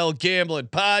NFL Gambling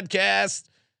Podcast.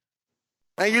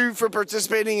 Thank you for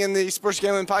participating in the Sports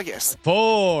Gambling Podcast.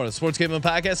 For the Sports Gambling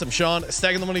Podcast, I'm Sean,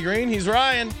 stacking the money green. He's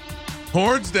Ryan.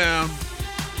 Horns down.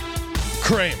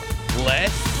 Kramer.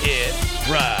 Let it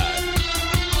ride.